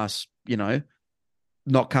Payne Haas,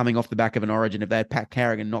 not coming off the back of an Origin, if they had Pat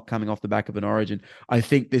Carrigan not coming off the back of an Origin, I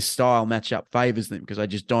think this style matchup favours them, because I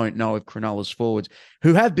just don't know if Cronulla's forwards,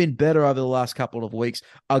 who have been better over the last couple of weeks,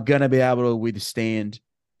 are going to be able to withstand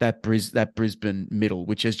that Brisbane middle,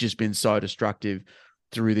 which has just been so destructive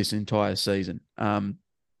through this entire season.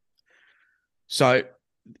 So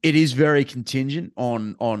it is very contingent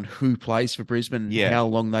on who plays for Brisbane and how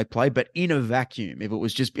long they play. But in a vacuum, if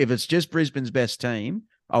it's just Brisbane's best team,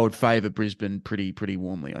 I would favour Brisbane pretty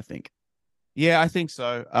warmly, I think. Yeah, I think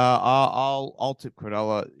so. I'll tip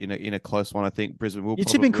Cronulla in a close one. I think Brisbane will You're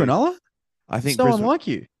tipping probably. Cronulla? I It's think so Brisbane. unlike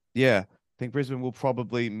you. Yeah, I think Brisbane will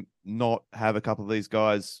probably not have a couple of these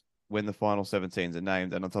guys when the final 17s are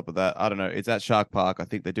named. And on top of that, I don't know. It's at Shark Park. I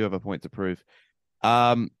think they do have a point to prove.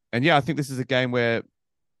 And yeah, I think this is a game where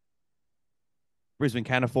Brisbane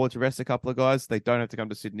can afford to rest a couple of guys. They don't have to come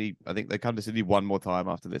to Sydney. I think they come to Sydney one more time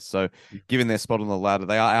after this. So, given their spot on the ladder,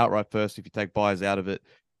 they are outright first if you take buys out of it.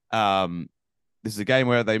 This is a game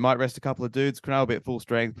where they might rest a couple of dudes. Cronulla will be at full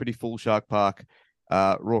strength, pretty full Shark Park,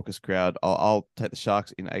 raucous crowd. I'll take the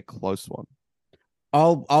Sharks in a close one.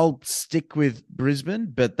 I'll stick with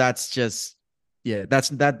Brisbane, but that's just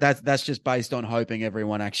that's just based on hoping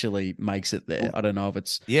everyone actually makes it there. I don't know if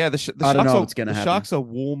it's the I don't Sharks know are, if it's going to the happen. Sharks are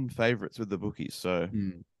warm favourites with the bookies, so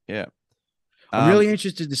yeah. I'm really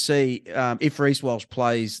interested to see if Reece Walsh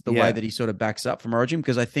plays the way Yeah. that he sort of backs up from Origin,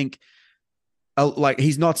 because I think like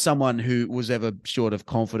he's not someone who was ever short of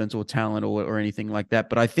confidence or talent or anything like that.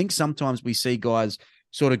 But I think sometimes we see guys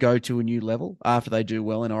sort of go to a new level after they do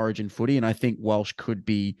well in Origin footy, and I think Walsh could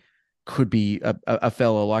be a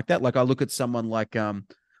fellow like that. Like I look at someone like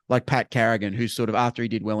Pat Carrigan, who sort of after he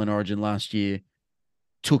did well in Origin last year,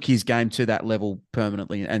 took his game to that level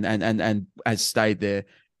permanently and has stayed there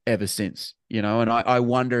ever since. And I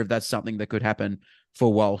wonder if that's something that could happen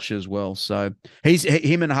for Walsh as well. So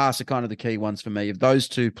him and Haas are kind of the key ones for me. If those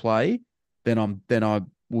two play, then I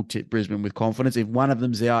will tip Brisbane with confidence. If one of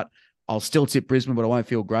them's out, I'll still tip Brisbane, but I won't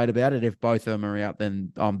feel great about it. If both of them are out,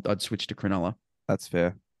 then I'd switch to Cronulla. That's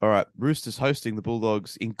fair. All right. Roosters hosting the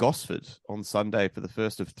Bulldogs in Gosford on Sunday for the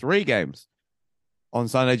first of 3 games. On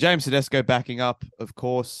Sunday, James Tedesco backing up, of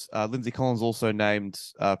course. Lindsay Collins also named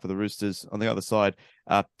for the Roosters on the other side.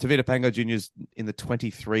 Tavita Pango Jr.'s in the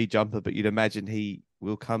 23 jumper, but you'd imagine he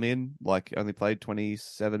will come in, like only played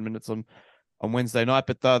 27 minutes on Wednesday night.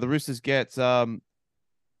 But the Roosters get Daniel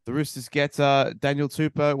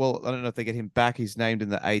Tupou. Well, I don't know if they get him back. He's named in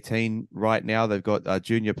the 18 right now. They've got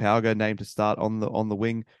Junior Pauga named to start on the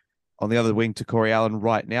wing. On the other wing to Corey Allen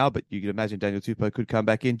right now, but you can imagine Daniel Tupou could come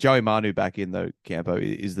back in. Joey Manu back in, though, Campo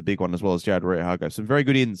is the big one, as well as Jared Waerea-Hargrave. Some very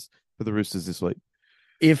good ins for the Roosters this week.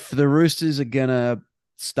 If the Roosters are going to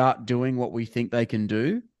start doing what we think they can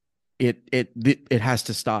do, it has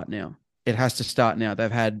to start now. It has to start now.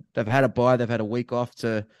 They've had a bye. They've had a week off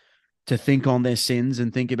to think on their sins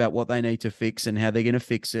and think about what they need to fix and how they're going to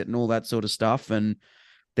fix it and all that sort of stuff. And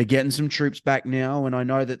they're getting some troops back now, and I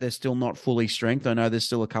know that they're still not fully strength. I know there's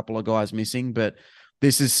still a couple of guys missing, but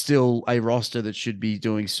this is still a roster that should be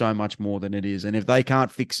doing so much more than it is. And if they can't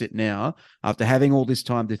fix it now, after having all this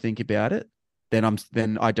time to think about it, then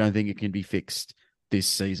I don't think it can be fixed this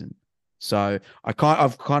season. So I've come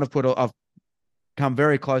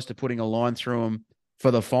very close to putting a line through them for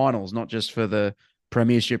the finals, not just for the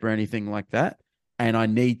premiership or anything like that. And I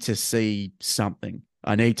need to see something.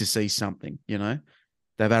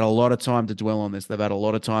 They've had a lot of time to dwell on this. They've had a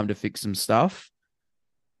lot of time to fix some stuff.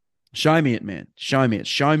 Show me it, man. Show me it.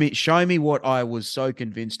 Show me what I was so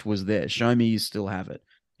convinced was there. Show me you still have it.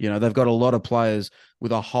 They've got a lot of players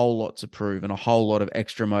with a whole lot to prove and a whole lot of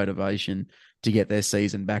extra motivation to get their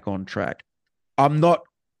season back on track. I'm not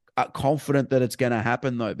confident that it's going to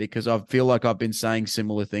happen, though, because I feel like I've been saying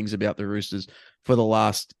similar things about the Roosters for the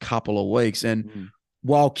last couple of weeks. And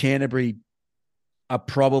while Canterbury are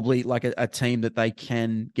probably like a team that they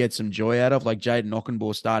can get some joy out of, like Jaden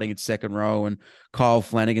Ockenbaugh starting at second row and Kyle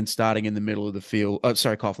Flanagan starting in the middle of the field.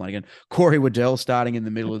 Kyle Flanagan. Corey Waddell starting in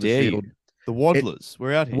the middle of the field. The Waddlers,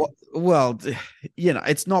 we're out here. Well,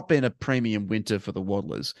 it's not been a premium winter for the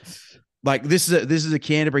Waddlers. Like this is a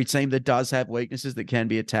Canterbury team that does have weaknesses that can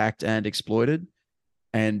be attacked and exploited.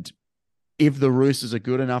 And if the Roosters are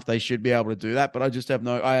good enough, they should be able to do that. But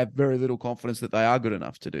I have very little confidence that they are good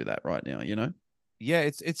enough to do that right now, Yeah,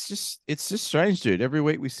 it's just strange, dude. Every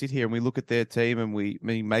week we sit here and we look at their team and we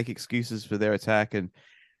make excuses for their attack and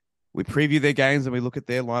we preview their games and we look at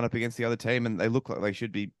their lineup against the other team and they look like they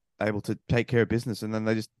should be able to take care of business, and then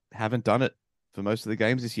they just haven't done it for most of the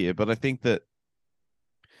games this year. But I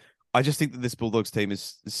just think that this Bulldogs team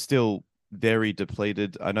is still very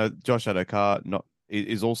depleted. I know Josh Adokar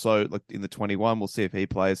is also like in the 21. We'll see if he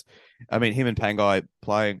plays. I mean, him and Pangai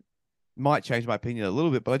playing might change my opinion a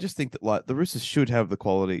little bit, but I just think that like the Roosters should have the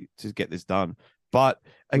quality to get this done. But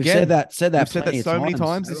again, we've said that so many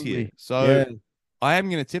times this year. So yeah. I am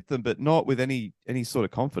going to tip them, but not with any sort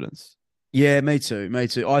of confidence. Yeah, me too.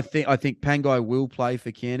 I think Pangai will play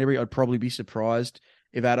for Canterbury. I'd probably be surprised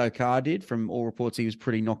if Adokar did. From all reports, he was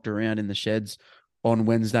pretty knocked around in the sheds on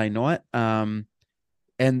Wednesday night. And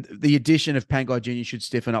And the addition of Pangai Jr. should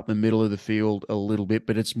stiffen up the middle of the field a little bit,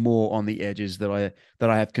 but it's more on the edges that I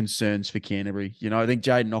have concerns for Canterbury. I think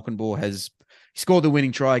Jaden Ockenbaugh he scored the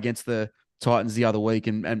winning try against the Titans the other week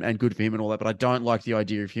and good for him and all that, but I don't like the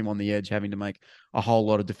idea of him on the edge having to make a whole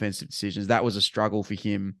lot of defensive decisions. That was a struggle for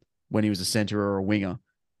him when he was a center or a winger,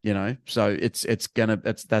 So that's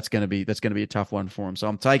gonna be a tough one for him. So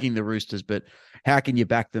I'm taking the Roosters, but how can you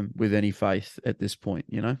back them with any faith at this point,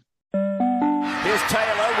 Here's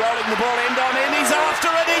Taylor rolling the ball end on end. He's after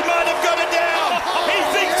it. He might have got it down. He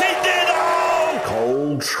thinks he did. Oh!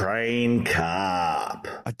 Coltrane Cup.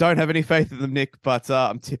 I don't have any faith in them, Nick, but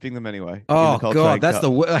I'm tipping them anyway. Oh God, that's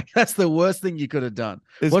the worst thing you could have done.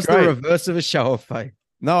 What's great. The reverse of a show of faith?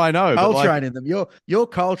 No, I know. Coltrane in them. Your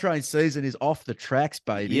Coltrane season is off the tracks,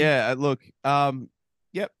 baby. Yeah, look.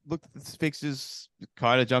 Look, the fixtures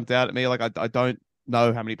kind of jumped out at me. Like I don't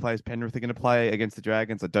know how many players Penrith are going to play against the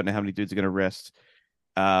Dragons. I don't know how many dudes are going to rest.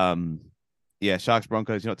 Sharks,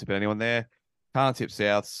 Broncos, you're not tipping anyone there. Can't tip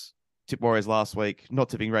Souths. Tip Warriors last week. Not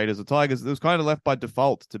tipping Raiders or Tigers. It was kind of left by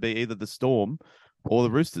default to be either the Storm or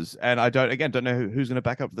the Roosters. And I don't know who's going to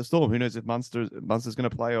back up for the Storm. Who knows if Munster's going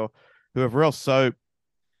to play or whoever else. So,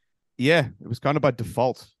 yeah, it was kind of by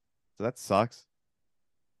default. So that sucks.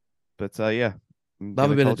 But,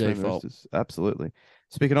 love a bit of default. Roosters. Absolutely.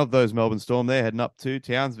 Speaking of those Melbourne Storm, they're heading up to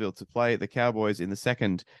Townsville to play the Cowboys in the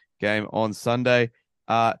second game on Sunday.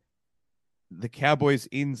 The Cowboys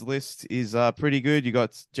ins list is pretty good. You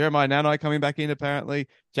got Jeremiah Nanai coming back in, apparently.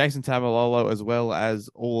 Jason Tamalolo, as well as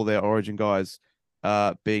all their Origin guys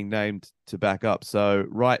being named to back up. So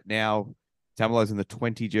right now, Tamalolo's in the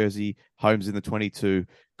 20 jersey, Holmes in the 22,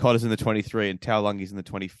 Cotter's in the 23, and Taulungi's in the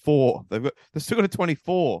 24. They've still got a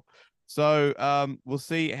 24. So we'll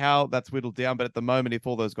see how that's whittled down. But at the moment, if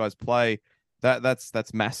all those guys play,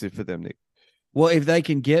 that's massive for them, Nick. Well, if they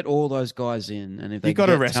can get all those guys in, and if they get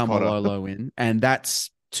Tamalolo in, and that's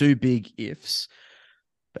two big ifs.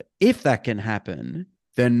 But if that can happen,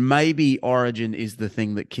 then maybe Origin is the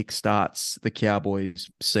thing that kickstarts the Cowboys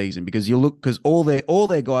season, because all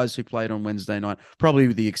their guys who played on Wednesday night, probably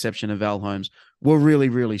with the exception of Val Holmes, were really,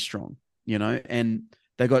 really strong, and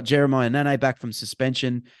they got Jeremiah Nene back from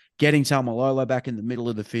suspension, getting Tamalolo back in the middle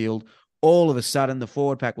of the field. All of a sudden, the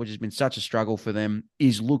forward pack, which has been such a struggle for them,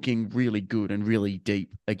 is looking really good and really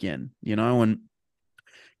deep again, and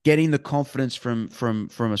getting the confidence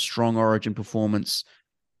from a strong Origin performance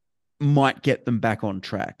might get them back on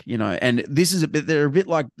track, and this is they're a bit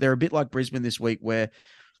like Brisbane this week, where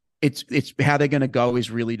it's how they're going to go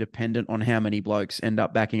is really dependent on how many blokes end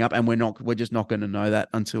up backing up. And we're just not going to know that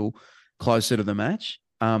until closer to the match.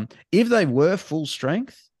 If they were full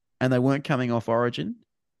strength and they weren't coming off Origin,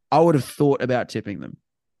 I would have thought about tipping them.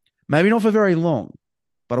 Maybe not for very long,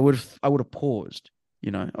 but I would have paused.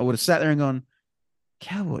 I would have sat there and gone,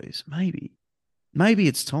 Cowboys, maybe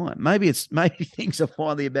it's time. Maybe things are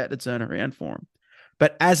finally about to turn around for them.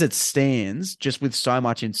 But as it stands, just with so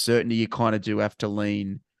much uncertainty, you kind of do have to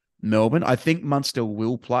lean Melbourne. I think Munster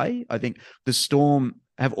will play. I think the Storm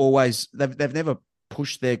they've never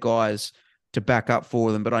pushed their guys to back up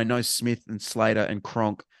for them, but I know Smith and Slater and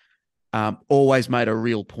Cronk always made a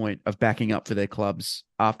real point of backing up for their clubs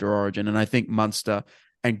after Origin. And I think Munster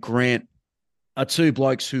and Grant are two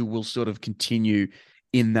blokes who will sort of continue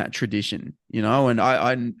in that tradition,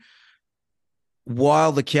 and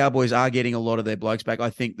while the Cowboys are getting a lot of their blokes back, I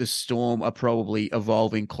think the Storm are probably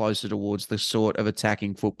evolving closer towards the sort of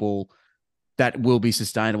attacking football that will be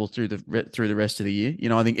sustainable through the rest of the year.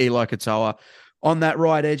 I think Eli Katoa on that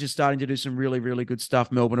right edge is starting to do some really, really good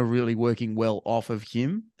stuff. Melbourne are really working well off of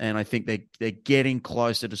him, and I think they're getting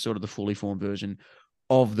closer to sort of the fully formed version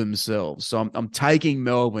of themselves. So I'm taking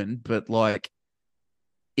Melbourne, but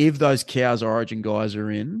if those Cows Origin guys are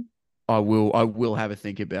in, I will have a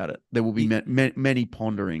think about it. There will be many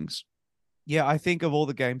ponderings. Yeah, I think of all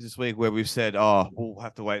the games this week where we've said, we'll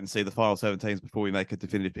have to wait and see the final 17s before we make a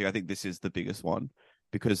definitive pick. I think this is the biggest one,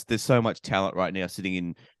 because there's so much talent right now sitting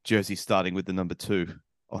in jersey starting with the number 2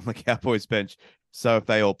 on the Cowboys bench. So if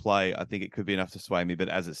they all play, I think it could be enough to sway me. But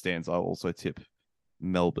as it stands, I'll also tip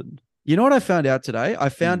Melbourne. You know what I found out today? I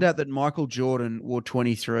found out that Michael Jordan wore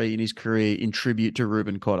 23 in his career in tribute to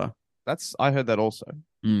Reuben Cotter. I heard that also.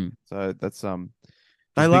 So that's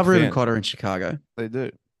they love Reuben Cotter in Chicago. They do.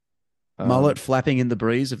 Mullet flapping in the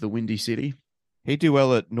breeze of the Windy City. He'd do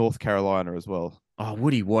well at North Carolina as well. Oh,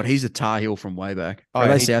 would he? What? He's a Tar Heel from way back. Are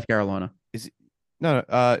they South Carolina? No,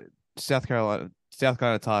 South Carolina. South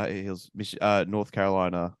Carolina Tar Heels. North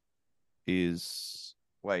Carolina is.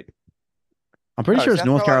 Wait. I'm pretty sure it's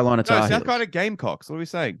North Carolina Tar Heels. South Carolina Gamecocks. What are we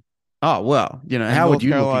saying? Oh, well, how would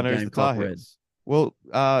you look at Gamecock Reds? Well,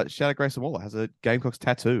 shout out Grayson Waller has a Gamecocks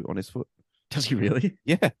tattoo on his foot. Does he really?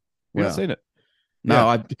 Yeah, we've Wow. seen it. No,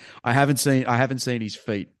 Yeah. I haven't seen his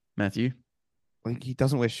feet, Matthew. Like he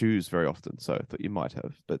doesn't wear shoes very often, so I thought you might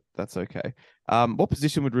have, but that's okay. What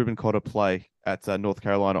position would Ruben Cotter play at North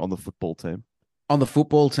Carolina on the football team? On the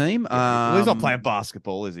football team, Well, he's not playing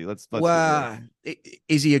basketball, is he? Let's be real. well,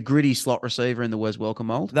 is he a gritty slot receiver in the Wes Welcome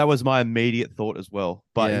mold? That was my immediate thought as well.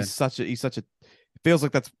 But Yeah. he's such a feels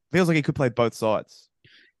like he could play both sides.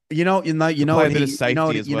 You know Play what a bit he, of safety you know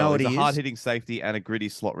what, as you well. know what He's he a is. hard hitting safety and a gritty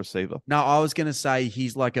slot receiver. No, I was going to say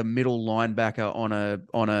he's like a middle linebacker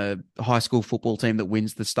on a high school football team that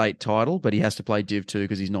wins the state title, but he has to play Div 2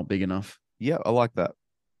 because he's not big enough. Yeah, I like that.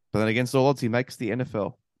 But then against all odds, he makes the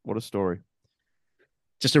NFL. What a story.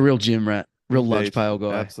 Just a real gym rat, real lunch Indeed. pail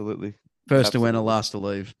guy. Absolutely. First to win, Absolutely. last to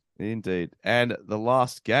leave. Indeed. And the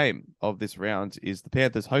last game of this round is the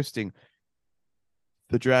Panthers hosting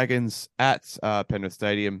the Dragons at Penrith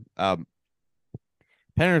Stadium.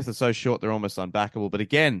 Penrith are so short, they're almost unbackable. But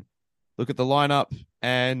again, look at the lineup,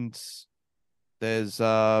 and there's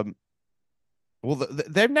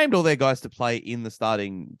they've named all their guys to play in the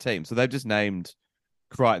starting team. So they've just named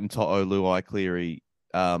Crichton, To'o, Luai, Cleary,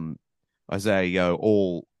 Isaiah Yeo,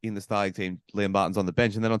 all in the starting team. Liam Barton's on the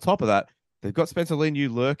bench. And then on top of that, they've got Spencer Leniu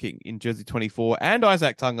lurking in jersey 24 and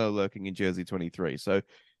Isaac Tungo lurking in jersey 23. So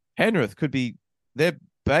Penrith they're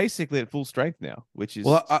basically at full strength now, which is...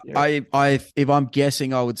 Well, if I'm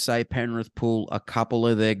guessing, I would say Penrith pull a couple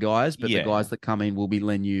of their guys, but the guys that come in will be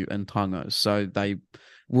Leniu and Tungos. So they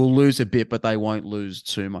will lose a bit, but they won't lose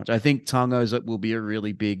too much. I think Tungos will be a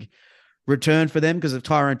really big return for them because if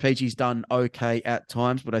Tyrone Peachy's done okay at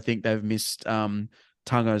times, but I think they've missed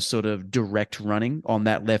Tungo's sort of direct running on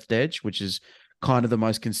that left edge, which is kind of the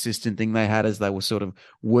most consistent thing they had as they were sort of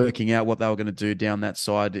working out what they were going to do down that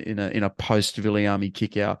side in a post Viliami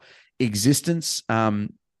kick out existence.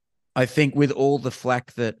 I think with all the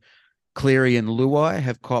flack that Cleary and Luai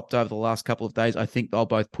have copped over the last couple of days, I think they'll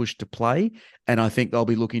both push to play, and I think they'll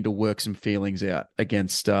be looking to work some feelings out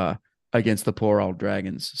against the poor old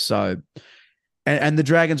Dragons. So, and the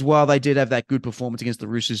Dragons, while they did have that good performance against the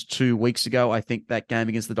Roosters 2 weeks ago, I think that game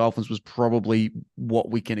against the Dolphins was probably what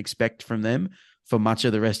we can expect from them for much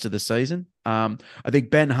of the rest of the season. I think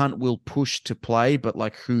Ben Hunt will push to play, but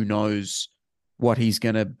like who knows what he's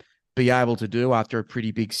going to be able to do after a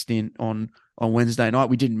pretty big stint on Wednesday night.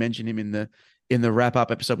 We didn't mention him in the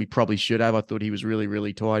wrap-up episode. We probably should have. I thought he was really,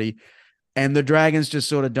 really tidy. And the Dragons just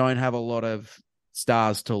sort of don't have a lot of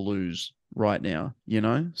stars to lose right now,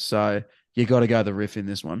 So you got to go the riff in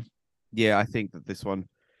this one. Yeah, I think that this one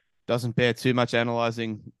doesn't bear too much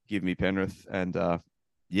analyzing. Give me Penrith. And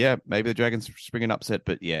maybe the Dragons spring an upset.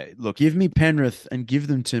 But yeah, look. Give me Penrith and give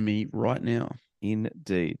them to me right now.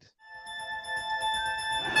 Indeed.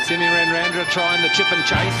 Simi Renrandra trying the chip and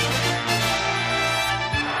chase.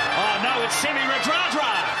 Oh no, it's Simi Radradra.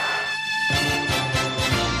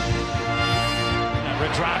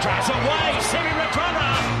 Radradra's away. Simi Radradra.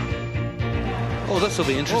 Oh, this will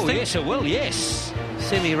be interesting. Oh, yes, it will, yes.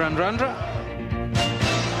 Semi Randrandra.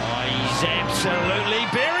 Oh, he's absolutely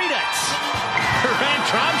buried it.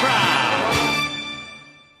 Radradra.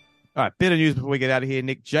 All right, bit of news before we get out of here,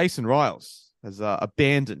 Nick. Jason Riles has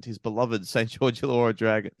abandoned his beloved St. George Illawarra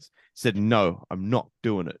Dragons. Said, no, I'm not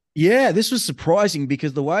doing it. Yeah, this was surprising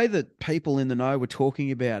because the way that people in the know were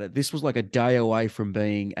talking about it, this was like a day away from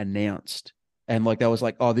being announced. And like, that was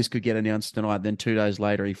like, oh, this could get announced tonight. Then 2 days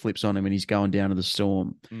later, he flips on him and he's going down to the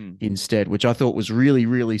Storm instead, which I thought was really,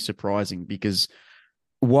 really surprising because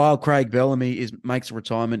while Craig Bellamy makes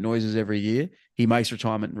retirement noises every year, he makes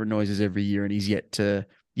retirement noises every year and he's yet to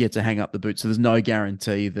hang up the boot. So there's no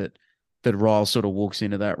guarantee that Riles sort of walks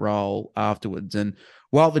into that role afterwards. And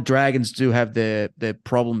while the Dragons do have their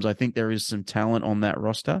problems, I think there is some talent on that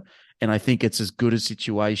roster. And I think it's as good a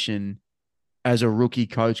situation as a rookie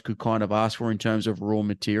coach could kind of ask for in terms of raw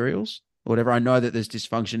materials or whatever. I know that there's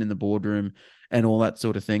dysfunction in the boardroom and all that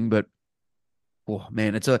sort of thing, but oh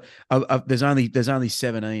man, it's there's only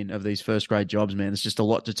 17 of these first grade jobs, man. It's just a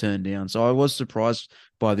lot to turn down. So I was surprised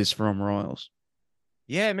by this from Riles.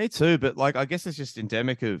 Yeah, me too. But like, I guess it's just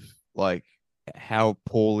endemic of like how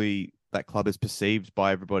poorly that club is perceived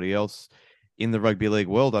by everybody else in the rugby league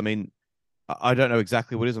world. I mean, I don't know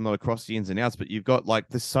exactly what it is. I'm not across the ins and outs, but you've got like,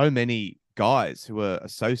 there's so many guys who are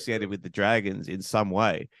associated with the Dragons in some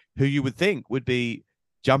way who you would think would be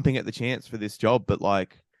jumping at the chance for this job. But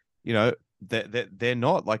like, they're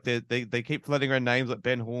not. Like they keep floating around names like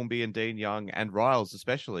Ben Hornby and Dean Young and Riles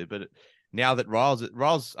especially. But now that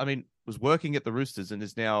Riles, I mean, was working at the Roosters and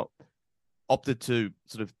is now opted to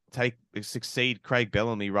sort of succeed Craig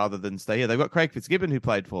Bellamy rather than stay here. They've got Craig Fitzgibbon who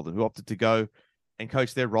played for them, who opted to go and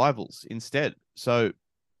coach their rivals instead. So,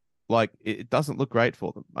 like, it doesn't look great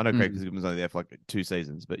for them. I know Craig Fitzgibbon was only there for like 2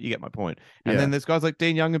 seasons, but you get my point. And then there's guys like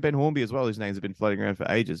Dean Young and Ben Hornby as well, whose names have been floating around for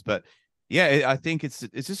ages. But yeah, I think it's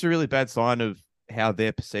just a really bad sign of how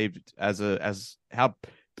they're perceived how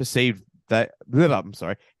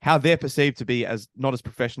they're perceived to be as not as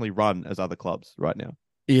professionally run as other clubs right now.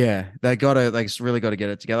 Yeah, they really got to get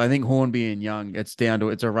it together. I think Hornby and Young, it's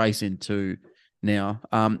a race in 2 now.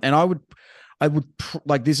 And I would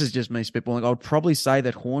like, this is just me spitballing, I would probably say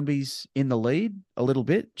that Hornby's in the lead a little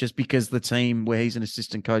bit, just because the team where he's an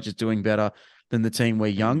assistant coach is doing better than the team where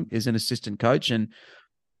Young is an assistant coach. And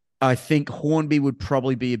I think Hornby would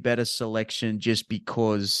probably be a better selection just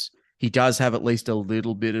because he does have at least a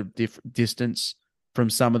little bit of distance from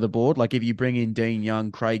some of the board. Like, if you bring in Dean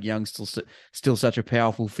Young, Craig Young's still such a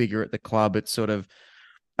powerful figure at the club. It's sort of,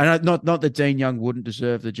 and not that Dean Young wouldn't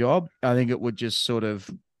deserve the job. I think it would just sort of,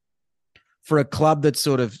 for a club that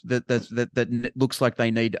sort of that looks like they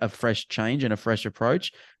need a fresh change and a fresh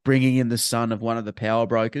approach, bringing in the son of one of the power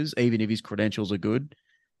brokers, even if his credentials are good,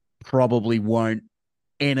 probably won't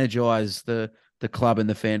energize the club and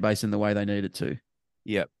the fan base in the way they need it to.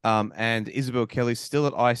 Yeah. And Isabel Kelly's still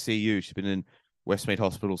at ICU. She's been in Westmead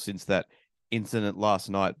Hospital since that incident last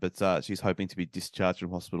night, but she's hoping to be discharged from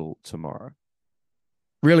hospital tomorrow.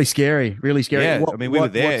 Really scary. Yeah, I mean, we were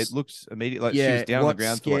there. It looks immediately like she was down on the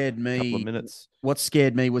ground for like a couple of minutes. What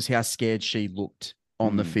scared me was how scared she looked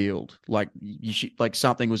on the field. Like, like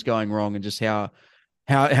something was going wrong, and just how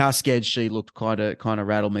scared she looked kind of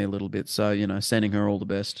rattled me a little bit. So, sending her all the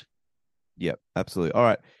best. Yep, absolutely. All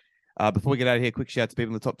right. Before we get out of here, quick shout out to people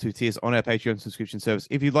in the top 2 tiers on our Patreon subscription service.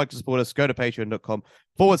 If you'd like to support us, go to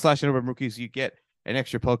patreon.com/NRL Rookies. You get an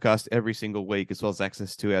extra podcast every single week, as well as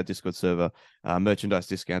access to our Discord server, merchandise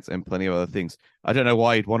discounts, and plenty of other things. I don't know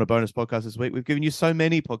why you'd want a bonus podcast this week. We've given you so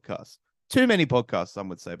many podcasts. Too many podcasts, some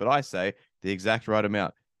would say, but I say the exact right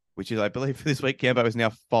amount, which is, I believe, for this week, Cambo is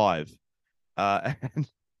now 5. Oh,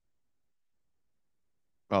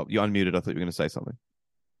 you unmuted. I thought you were going to say something.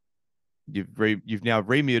 You've now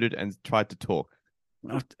remuted and tried to talk.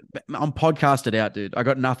 I'm podcasted out, dude. I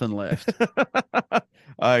got nothing left.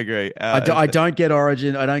 I agree. I don't get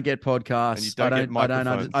Origin. I don't get podcasts. And you don't get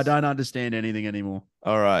microphones. I don't understand anything anymore.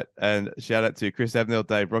 All right. And shout out to Chris Avenel,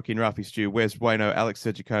 Dave, Rocky and Ruffy Stew, Wes Bueno, Alex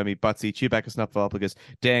Sergicomi, Butsy, Chewbacca Snuffleupagus,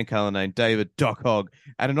 Dan Cullinane, David, Doc Hogg,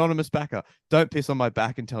 and Anonymous Backer. Don't piss on my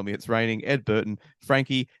back and tell me it's raining. Ed Burton,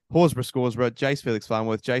 Frankie, Horsburgh Scoresborough, Jace Felix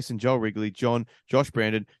Farnworth, Jason, Joel Wrigley, John, Josh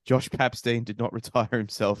Brandon, Josh Papstein did not retire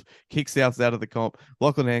himself. Kick South's out of the comp.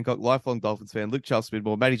 Lachlan Hancock, lifelong Dolphins fan. Luke Charles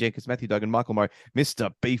Spidmore, Matty Jenkins, Matthew Duggan, Michael Murray,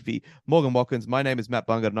 Mr. Beefy, Morgan Watkins. My name is Matt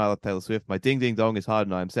Bungard and I love Taylor Swift. My ding ding dong is hard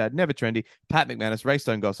and I am sad. Never trendy. Pat McManus, Ray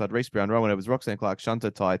Stone Gossard, Reese Brown, Rowan Evans, Roxanne Clark, Shunter,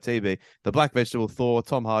 Ty, TB, The Black Vegetable, Thor,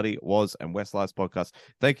 Tom Hardy, Was, and Westlife podcast.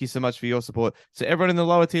 Thank you so much for your support. To everyone in the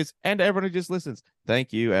lower tiers and everyone who just listens,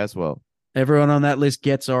 thank you as well. Everyone on that list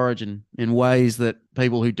gets Origin in ways that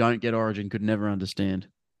people who don't get Origin could never understand.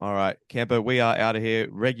 All right, Campo, we are out of here.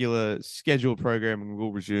 Regular scheduled programming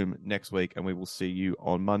will resume next week, and we will see you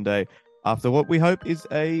on Monday after what we hope is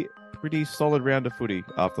a pretty solid round of footy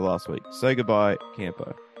after last week. Say goodbye,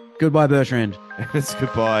 Campo. Goodbye, Bertrand. It's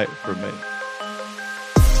goodbye from me.